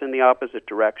pushing us in the opposite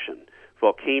direction.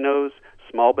 Volcanoes,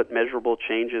 small but measurable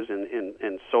changes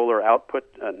in solar output,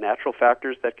 natural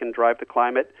factors that can drive the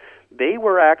climate, they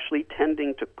were actually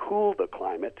tending to cool the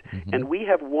climate, and we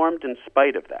have warmed in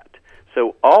spite of that.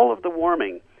 So all of the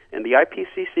warming And the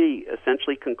IPCC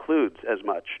essentially concludes as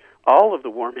much. All of the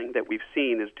warming that we've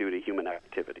seen is due to human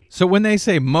activity. So when they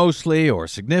say mostly or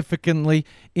significantly,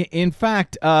 in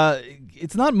fact,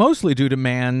 it's not mostly due to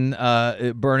man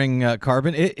burning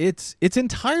carbon. It's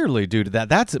entirely due to that.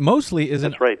 That's mostly is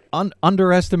That's an right.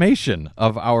 Underestimation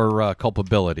of our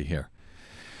culpability here.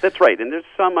 That's right, and there's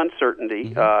some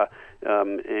uncertainty.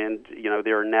 And,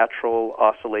 there are natural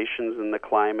oscillations in the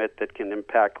climate that can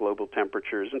impact global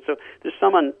temperatures. And so there's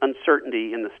some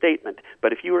uncertainty in the statement.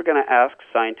 But if you were going to ask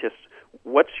scientists,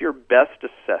 what's your best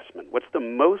assessment? What's the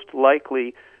most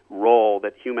likely role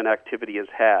that human activity has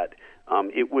had?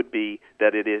 It would be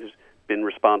that it has been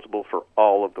responsible for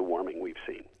all of the warming we've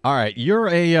seen. All right. You're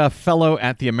a fellow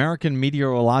at the American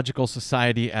Meteorological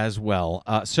Society as well.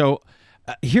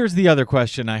 Here's the other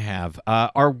question I have.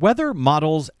 Are weather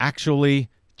models actually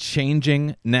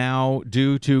changing now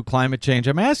due to climate change?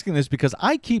 I'm asking this because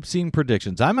I keep seeing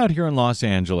predictions. I'm out here in Los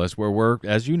Angeles where we're,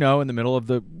 as you know, in the middle of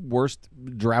the worst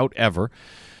drought ever.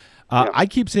 I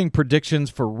keep seeing predictions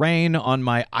for rain on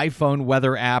my iPhone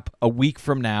weather app a week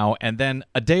from now, and then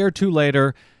a day or two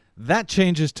later, that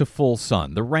changes to full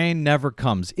sun. The rain never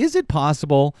comes. Is it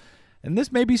possible, and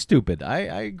this may be stupid,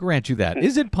 I grant you that,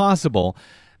 is it possible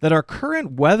that our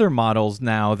current weather models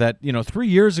now that, 3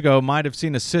 years ago might have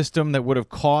seen a system that would have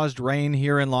caused rain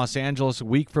here in Los Angeles a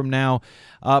week from now,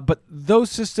 but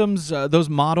those systems, those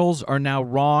models are now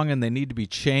wrong and they need to be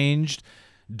changed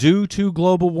due to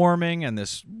global warming and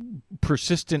this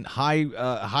persistent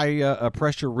high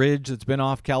pressure ridge that's been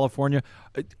off California?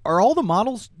 Are all the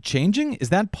models changing? Is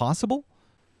that possible?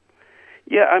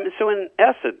 Yeah, so in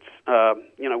essence,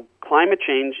 climate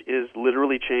change is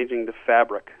literally changing the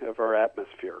fabric of our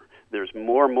atmosphere. There's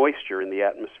more moisture in the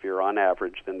atmosphere on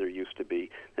average than there used to be.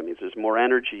 That means there's more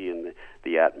energy in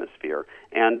the atmosphere.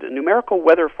 And numerical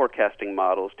weather forecasting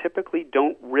models typically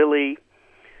don't really,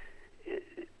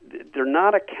 they're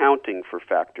not accounting for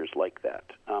factors like that.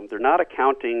 They're not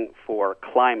accounting for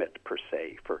climate per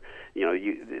se.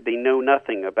 They know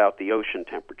nothing about the ocean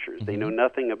temperatures. They know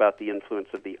nothing about the influence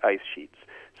of the ice sheets.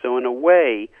 So in a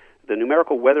way, the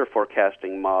numerical weather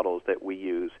forecasting models that we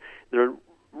use, they're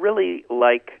really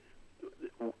like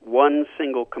one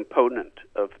single component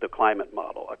of the climate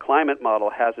model. A climate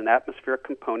model has an atmospheric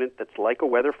component that's like a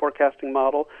weather forecasting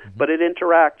model, but it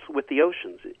interacts with the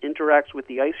oceans. It interacts with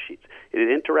the ice sheets. It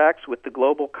interacts with the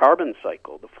global carbon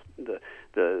cycle,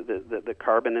 the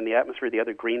carbon in the atmosphere, the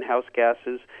other greenhouse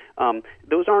gases.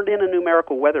 Those aren't in a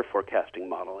numerical weather forecasting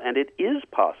model, and it is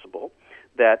possible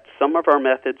that some of our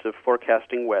methods of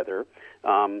forecasting weather,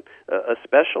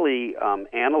 especially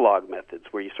analog methods,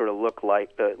 where you sort of look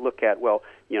at,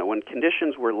 when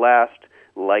conditions were last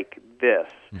like this,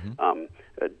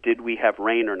 did we have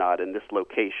rain or not in this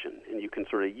location? And you can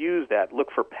sort of use that,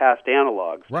 look for past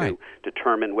analogs to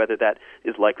determine whether that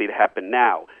is likely to happen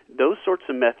now. Those sorts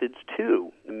of methods,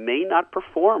 too, may not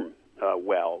perform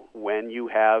well when you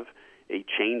have a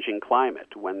changing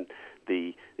climate, when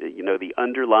the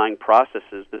underlying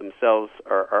processes themselves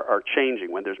are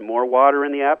changing. When there's more water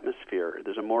in the atmosphere,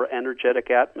 there's a more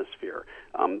energetic atmosphere.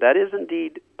 That is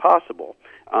indeed possible.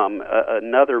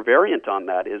 Another variant on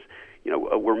that is,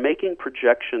 we're making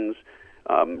projections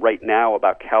right now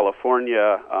about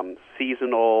California,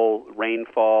 seasonal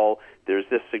rainfall. There's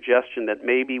this suggestion that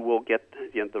maybe we'll get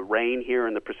the rain here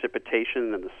and the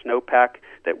precipitation and the snowpack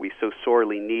that we so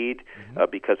sorely need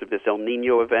because of this El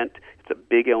Nino event. It's a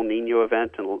big El Nino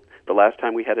event, and the last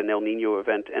time we had an El Nino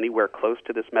event anywhere close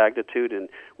to this magnitude in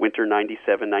winter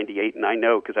 97, 98, and I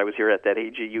know because I was here at that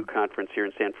AGU conference here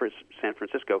in San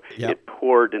Francisco, it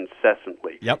poured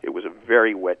incessantly. It was a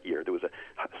very wet year. There was a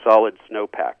solid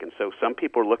snowpack, and so some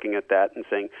people are looking at that and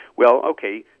saying, well,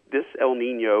 okay, this El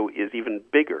Nino is even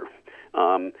bigger.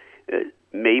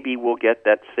 Maybe we'll get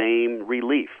that same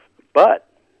relief. But,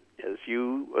 as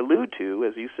you allude to,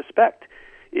 as you suspect,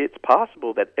 it's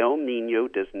possible that El Nino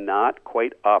does not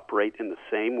quite operate in the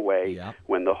same way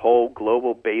when the whole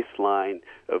global baseline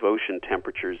of ocean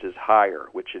temperatures is higher,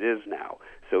 which it is now.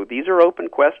 So these are open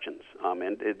questions,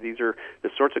 and these are the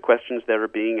sorts of questions that are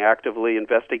being actively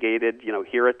investigated,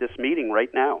 here at this meeting right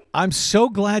now. I'm so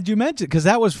glad you mentioned it, because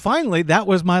that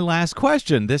was my last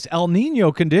question. This El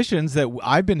Nino conditions that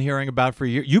I've been hearing about for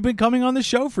years. You've been coming on the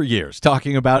show for years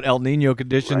talking about El Nino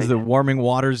conditions, the warming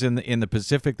waters in the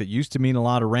Pacific that used to mean a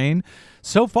lot of rain.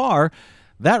 So far,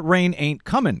 that rain ain't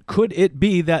coming. Could it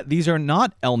be that these are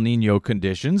not El Nino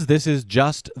conditions? This is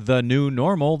just the new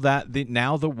normal, that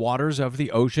now the waters of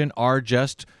the ocean are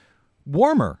just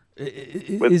warmer.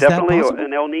 It's definitely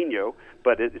an El Nino,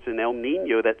 but it's an El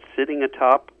Nino that's sitting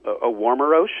atop a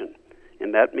warmer ocean,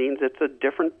 and that means it's a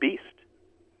different beast.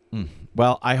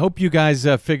 Well, I hope you guys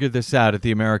figured this out at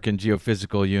the American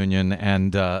Geophysical Union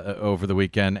and over the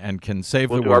weekend and can save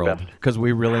the world, because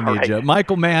we really need you.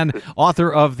 Michael Mann,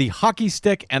 author of The Hockey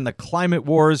Stick and the Climate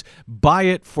Wars. Buy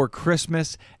it for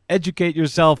Christmas. Educate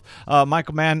yourself.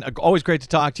 Michael Mann, always great to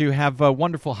talk to you. Have a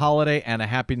wonderful holiday and a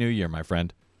Happy New Year, my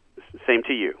friend. Same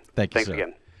to you. Thanks sir.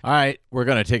 Again. All right, we're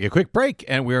going to take a quick break,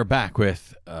 and we're back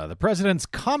with the president's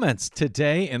comments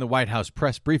today in the White House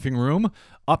press briefing room,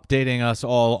 updating us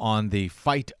all on the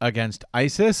fight against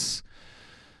ISIS.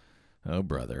 Oh,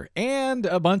 brother. And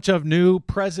a bunch of new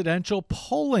presidential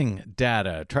polling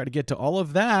data. Try to get to all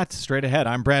of that straight ahead.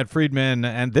 I'm Brad Friedman,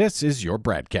 and this is your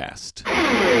BradCast.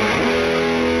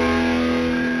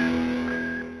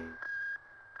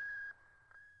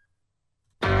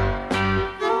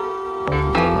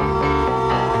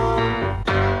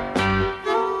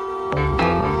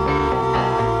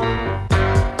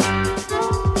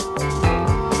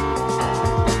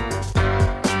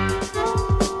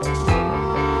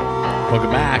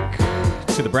 Welcome back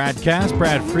to the BradCast.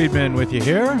 Brad Friedman with you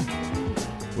here.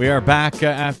 We are back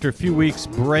after a few weeks'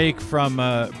 break from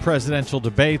presidential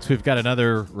debates. We've got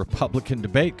another Republican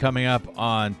debate coming up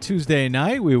on Tuesday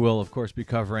night. We will, of course, be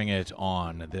covering it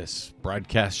on this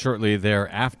broadcast shortly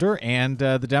thereafter. And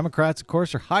the Democrats, of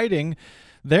course, are hiding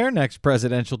their next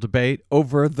presidential debate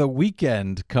over the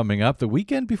weekend coming up, the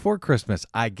weekend before Christmas.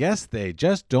 I guess they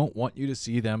just don't want you to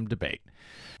see them debate.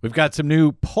 We've got some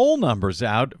new poll numbers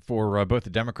out for both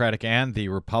the Democratic and the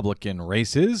Republican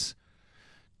races.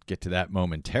 Get to that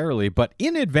momentarily. But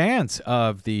in advance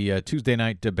of the Tuesday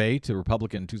night debate, the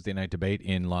Republican Tuesday night debate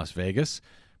in Las Vegas,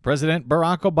 President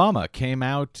Barack Obama came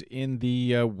out in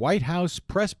the White House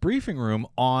press briefing room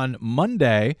on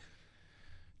Monday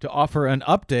to offer an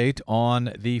update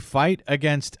on the fight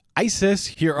against ISIS.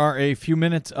 Here are a few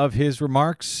minutes of his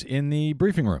remarks in the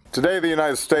briefing room. Today, the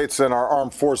United States and our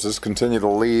armed forces continue to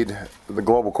lead the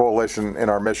global coalition in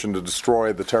our mission to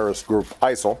destroy the terrorist group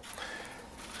ISIL.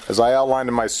 As I outlined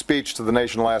in my speech to the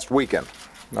nation last weekend,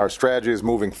 our strategy is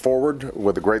moving forward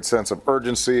with a great sense of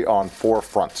urgency on 4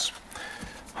 fronts: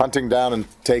 hunting down and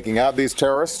taking out these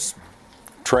terrorists,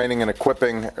 training and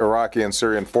equipping Iraqi and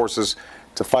Syrian forces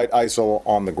to fight ISIL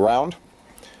on the ground,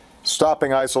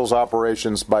 stopping ISIL's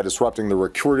operations by disrupting the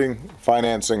recruiting,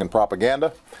 financing, and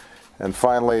propaganda, and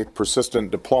finally, persistent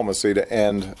diplomacy to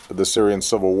end the Syrian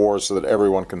civil war so that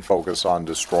everyone can focus on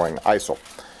destroying ISIL.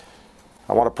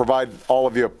 I want to provide all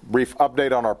of you a brief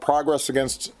update on our progress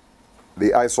against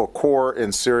the ISIL core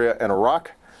in Syria and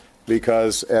Iraq,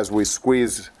 because as we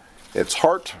squeeze its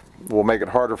heart, we'll make it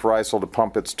harder for ISIL to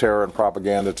pump its terror and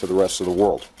propaganda to the rest of the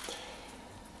world.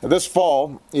 This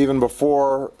fall, even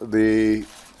before the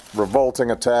revolting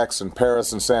attacks in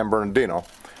Paris and San Bernardino,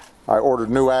 I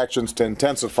ordered new actions to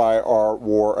intensify our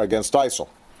war against ISIL.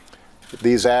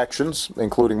 These actions,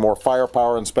 including more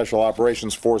firepower and special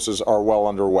operations forces, are well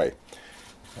underway.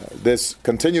 This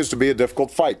continues to be a difficult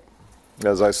fight.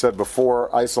 As I said before,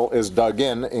 ISIL is dug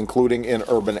in, including in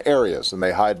urban areas, and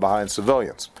they hide behind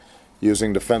civilians,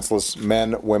 using defenseless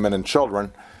men, women, and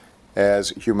children as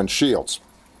human shields.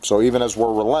 So even as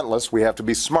we're relentless, we have to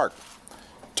be smart,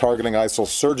 targeting ISIL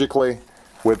surgically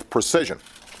with precision.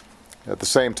 At the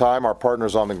same time, our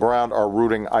partners on the ground are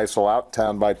rooting ISIL out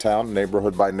town by town,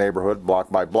 neighborhood by neighborhood, block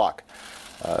by block.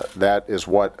 That is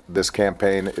what this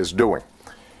campaign is doing.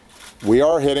 We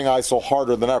are hitting ISIL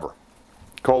harder than ever.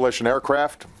 Coalition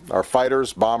aircraft, our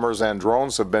fighters, bombers, and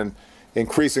drones have been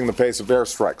increasing the pace of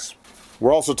airstrikes.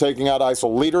 We're also taking out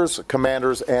ISIL leaders,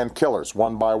 commanders, and killers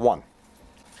one by one.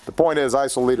 The point is,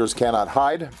 ISIL leaders cannot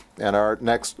hide, and our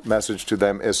next message to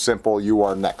them is simple: you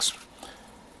are next.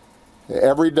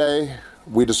 Every day,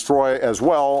 we destroy as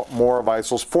well more of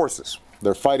ISIL's forces,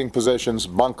 their fighting positions,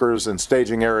 bunkers, and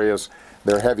staging areas,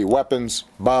 their heavy weapons,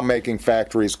 bomb-making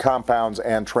factories, compounds,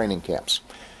 and training camps.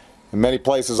 In many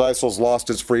places, ISIL's lost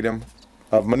its freedom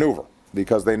of maneuver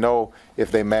because they know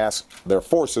if they mass their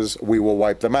forces, we will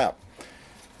wipe them out.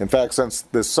 In fact, since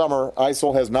this summer,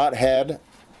 ISIL has not had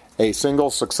a single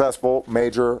successful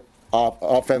major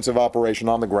offensive operation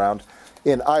on the ground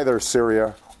in either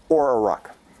Syria or Iraq.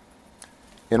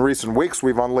 In recent weeks,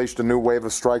 we've unleashed a new wave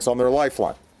of strikes on their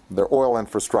lifeline, their oil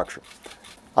infrastructure.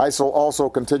 ISIL also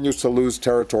continues to lose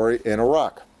territory in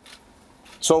Iraq.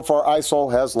 So far,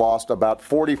 ISIL has lost about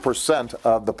 40%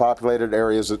 of the populated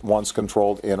areas it once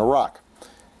controlled in Iraq,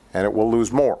 and it will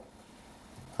lose more.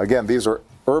 Again, these are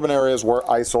urban areas where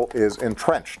ISIL is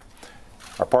entrenched.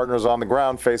 Our partners on the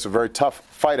ground face a very tough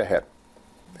fight ahead,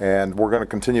 and we're going to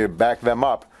continue to back them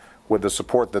up with the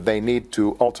support that they need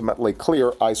to ultimately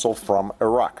clear ISIL from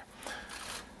Iraq.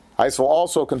 ISIL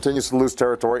also continues to lose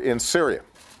territory in Syria.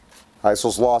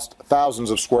 ISIL's lost thousands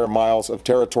of square miles of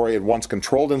territory it once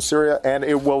controlled in Syria, and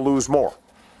it will lose more.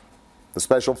 The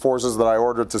special forces that I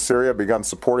ordered to Syria have begun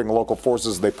supporting local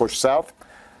forces as they push south,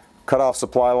 cut off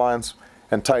supply lines,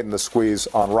 and tighten the squeeze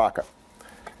on Raqqa.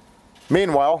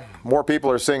 Meanwhile, more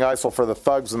people are seeing ISIL for the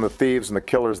thugs and the thieves and the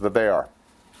killers that they are.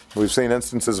 We've seen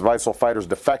instances of ISIL fighters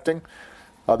defecting.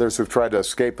 Others who've tried to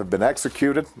escape have been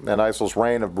executed, and ISIL's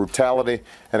reign of brutality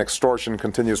and extortion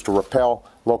continues to repel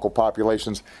local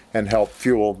populations and help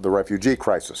fuel the refugee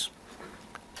crisis.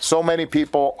 So many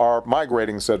people are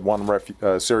migrating, said one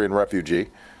Syrian refugee.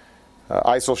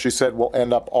 ISIL, she said, will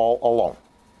end up all alone.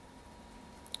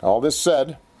 All this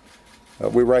said,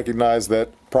 we recognize that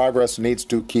progress needs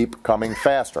to keep coming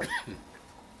faster.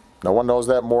 No one knows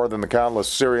that more than the countless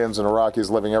Syrians and Iraqis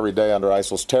living every day under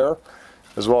ISIL's terror,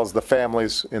 as well as the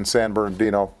families in San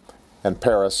Bernardino and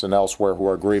Paris and elsewhere who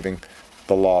are grieving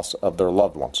the loss of their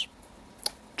loved ones.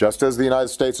 Just as the United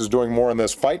States is doing more in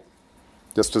this fight,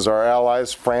 just as our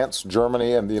allies, France,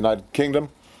 Germany, and the United Kingdom,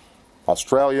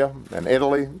 Australia, and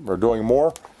Italy are doing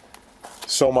more,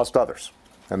 so must others.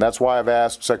 And that's why I've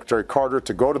asked Secretary Carter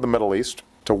to go to the Middle East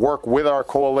to work with our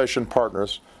coalition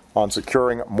partners on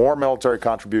securing more military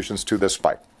contributions to this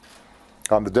fight.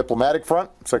 On the diplomatic front,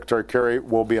 Secretary Kerry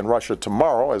will be in Russia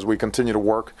tomorrow as we continue to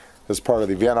work as part of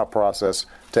the Vienna process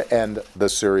to end the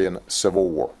Syrian civil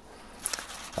war.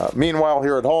 Meanwhile,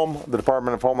 here at home, the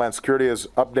Department of Homeland Security is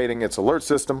updating its alert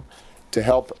system to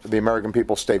help the American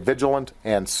people stay vigilant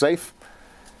and safe.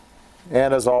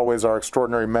 And as always, our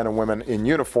extraordinary men and women in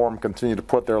uniform continue to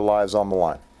put their lives on the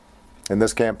line in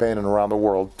this campaign and around the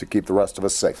world to keep the rest of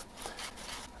us safe.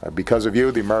 Because of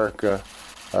you, the America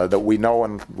that we know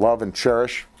and love and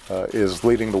cherish is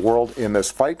leading the world in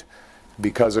this fight.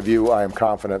 Because of you, I am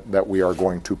confident that we are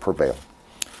going to prevail.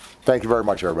 Thank you very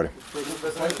much, everybody.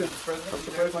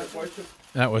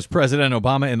 That was President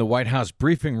Obama in the White House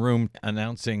briefing room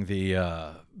announcing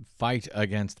the fight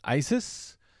against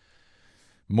ISIS.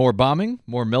 More bombing,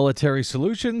 more military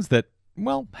solutions that,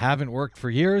 well, haven't worked for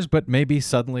years, but maybe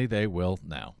suddenly they will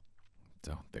now.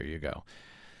 So there you go.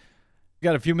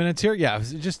 Got a few minutes here? Yeah,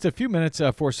 just a few minutes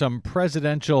for some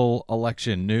presidential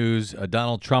election news.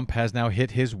 Donald Trump has now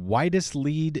hit his widest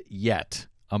lead yet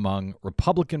among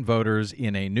Republican voters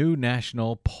in a new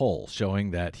national poll,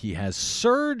 showing that he has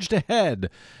surged ahead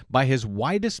by his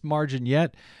widest margin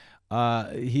yet.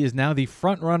 He is now the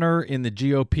frontrunner in the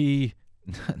GOP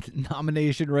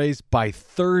nomination race by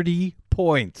 30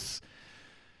 points.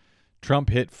 Trump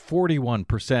hit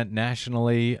 41%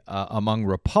 nationally among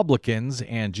Republicans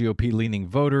and GOP-leaning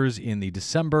voters in the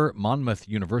December Monmouth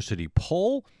University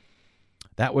poll.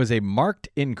 That was a marked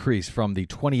increase from the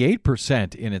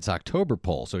 28% in its October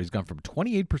poll. So he's gone from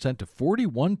 28% to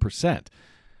 41%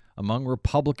 among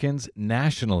Republicans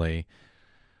nationally.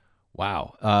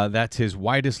 Wow, that's his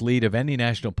widest lead of any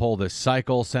national poll this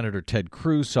cycle. Senator Ted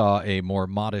Cruz saw a more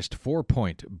modest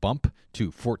 4-point bump to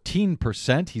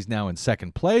 14%. He's now in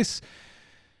second place.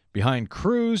 Behind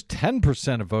Cruz,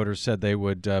 10% of voters said they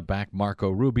would back Marco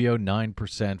Rubio,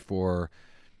 9% for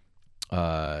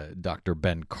Dr.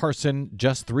 Ben Carson,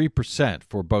 just 3%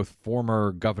 for both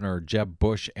former Governor Jeb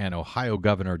Bush and Ohio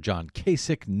Governor John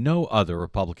Kasich. No other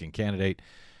Republican candidate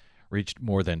reached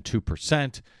more than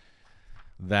 2%.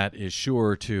 That is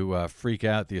sure to freak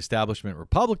out the establishment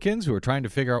Republicans who are trying to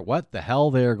figure out what the hell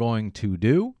they're going to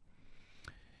do.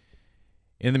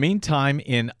 In the meantime,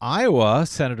 in Iowa,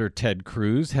 Senator Ted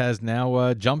Cruz has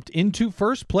now jumped into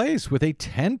first place with a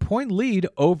 10-point lead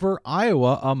over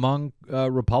Iowa among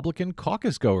Republican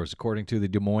caucus goers, according to the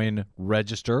Des Moines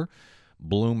Register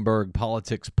Bloomberg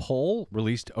Politics poll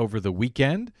released over the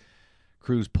weekend.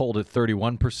 Cruz polled at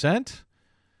 31%.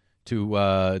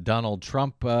 To Donald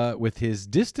Trump with his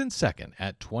distant second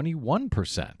at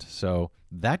 21%. So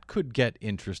that could get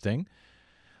interesting.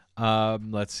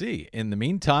 Let's see. In the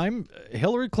meantime,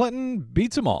 Hillary Clinton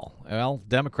beats them all. Well,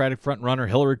 Democratic frontrunner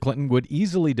Hillary Clinton would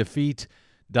easily defeat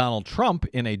Donald Trump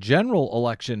in a general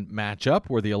election matchup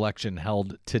where the election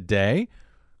held today.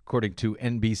 According to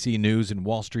NBC News and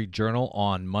Wall Street Journal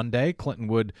on Monday, Clinton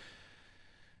would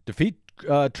defeat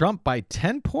Trump by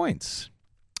 10 points.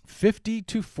 50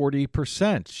 to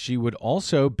 40%. She would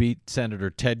also beat Senator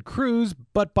Ted Cruz,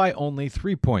 but by only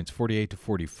 3 points, 48 to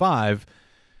 45.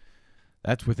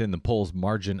 That's within the poll's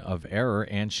margin of error,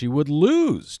 and she would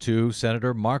lose to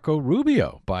Senator Marco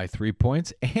Rubio by 3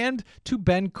 points and to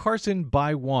Ben Carson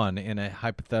by 1 in a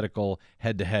hypothetical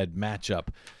head-to-head matchup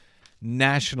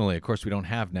nationally. Of course, we don't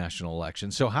have national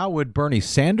elections. So how would Bernie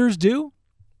Sanders do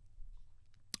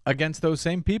against those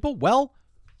same people? Well,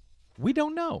 we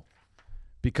don't know.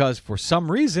 because for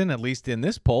some reason, at least in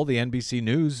this poll, the NBC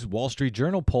News Wall Street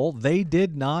Journal poll, they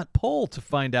did not poll to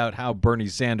find out how Bernie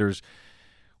Sanders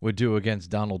would do against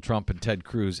Donald Trump and Ted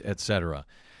Cruz, etc.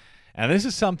 And this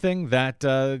is something that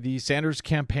the Sanders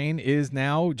campaign is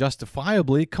now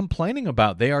justifiably complaining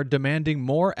about. They are demanding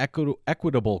more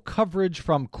equitable coverage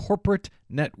from corporate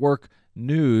network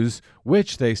news,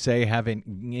 which they say have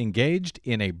engaged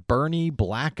in a Bernie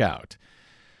blackout.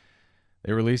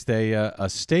 They released a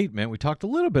statement. We talked a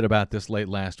little bit about this late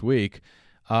last week,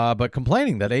 but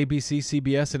complaining that ABC,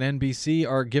 CBS, and NBC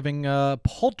are giving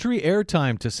paltry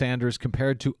airtime to Sanders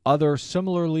compared to other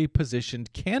similarly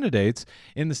positioned candidates.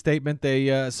 In the statement,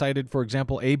 they cited, for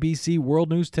example, ABC World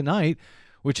News Tonight,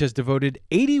 which has devoted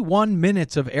 81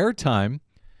 minutes of airtime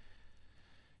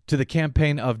to the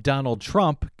campaign of Donald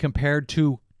Trump compared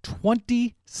to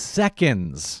 20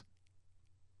 seconds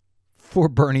for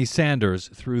Bernie Sanders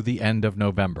through the end of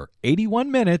November.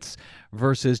 81 minutes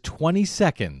versus 20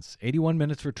 seconds. 81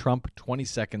 minutes for Trump, 20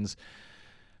 seconds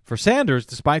for Sanders,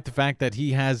 despite the fact that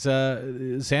he has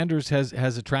Sanders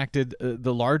has attracted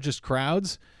the largest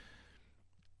crowds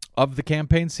of the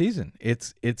campaign season.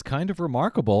 It's kind of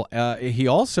remarkable. He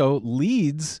also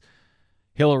leads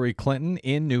Hillary Clinton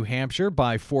in New Hampshire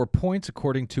by 4 points,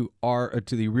 according to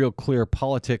the Real Clear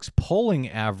Politics polling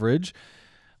average.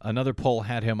 Another poll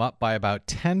had him up by about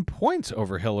 10 points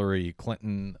over Hillary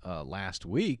Clinton last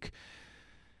week.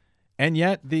 And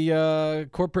yet the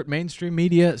corporate mainstream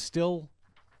media still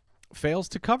fails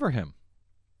to cover him.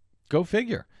 Go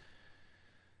figure.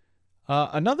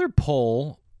 Another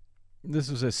poll,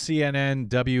 this was a CNN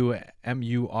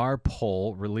WMUR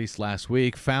poll released last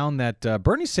week, found that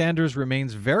Bernie Sanders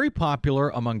remains very popular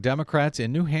among Democrats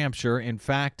in New Hampshire. In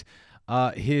fact,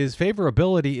 his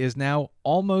favorability is now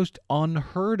almost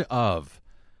unheard of,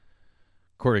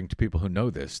 according to people who know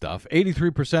this stuff.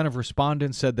 83% of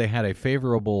respondents said they had a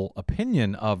favorable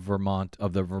opinion of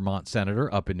the Vermont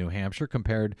senator up in New Hampshire,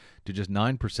 compared to just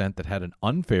 9% that had an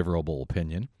unfavorable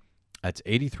opinion. That's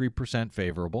 83%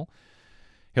 favorable.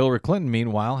 Hillary Clinton,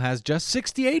 meanwhile, has just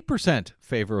 68%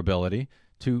 favorability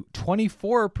to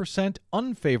 24%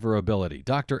 unfavorability.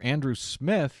 Dr. Andrew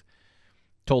Smith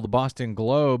told the Boston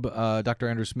Globe, Dr.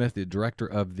 Andrew Smith, the director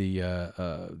of the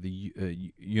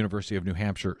University of New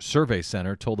Hampshire Survey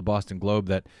Center, told the Boston Globe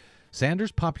that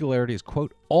Sanders' popularity is,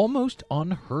 quote, almost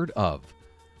unheard of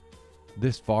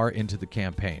this far into the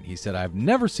campaign. He said, I've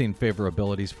never seen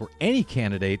favorabilities for any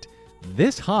candidate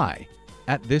this high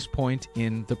at this point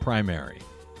in the primary.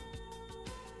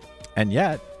 And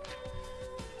yet,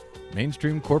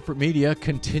 mainstream corporate media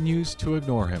continues to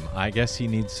ignore him. I guess he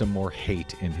needs some more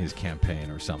hate in his campaign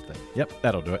or something. Yep,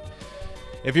 that'll do it.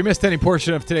 If you missed any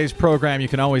portion of today's program, you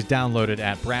can always download it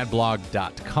at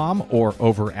bradblog.com or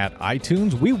over at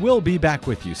iTunes. We will be back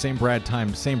with you. Same Brad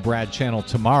time, same Brad channel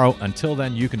tomorrow. Until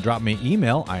then, you can drop me an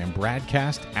email. I am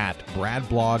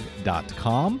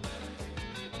bradcast@bradblog.com.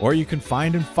 Or you can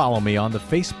find and follow me on the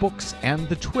Facebooks and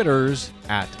the Twitters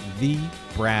at The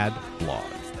Brad Blog.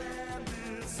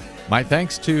 My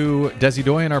thanks to Desi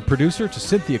Doyen, our producer, to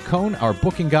Cynthia Cohn, our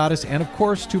booking goddess, and, of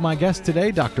course, to my guest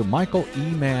today, Dr. Michael E.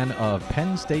 Mann of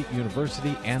Penn State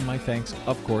University. And my thanks,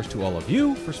 of course, to all of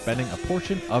you for spending a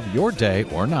portion of your day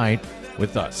or night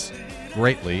with us.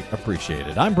 Greatly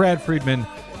appreciated. I'm Brad Friedman.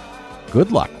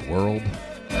 Good luck, world.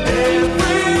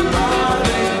 Everybody.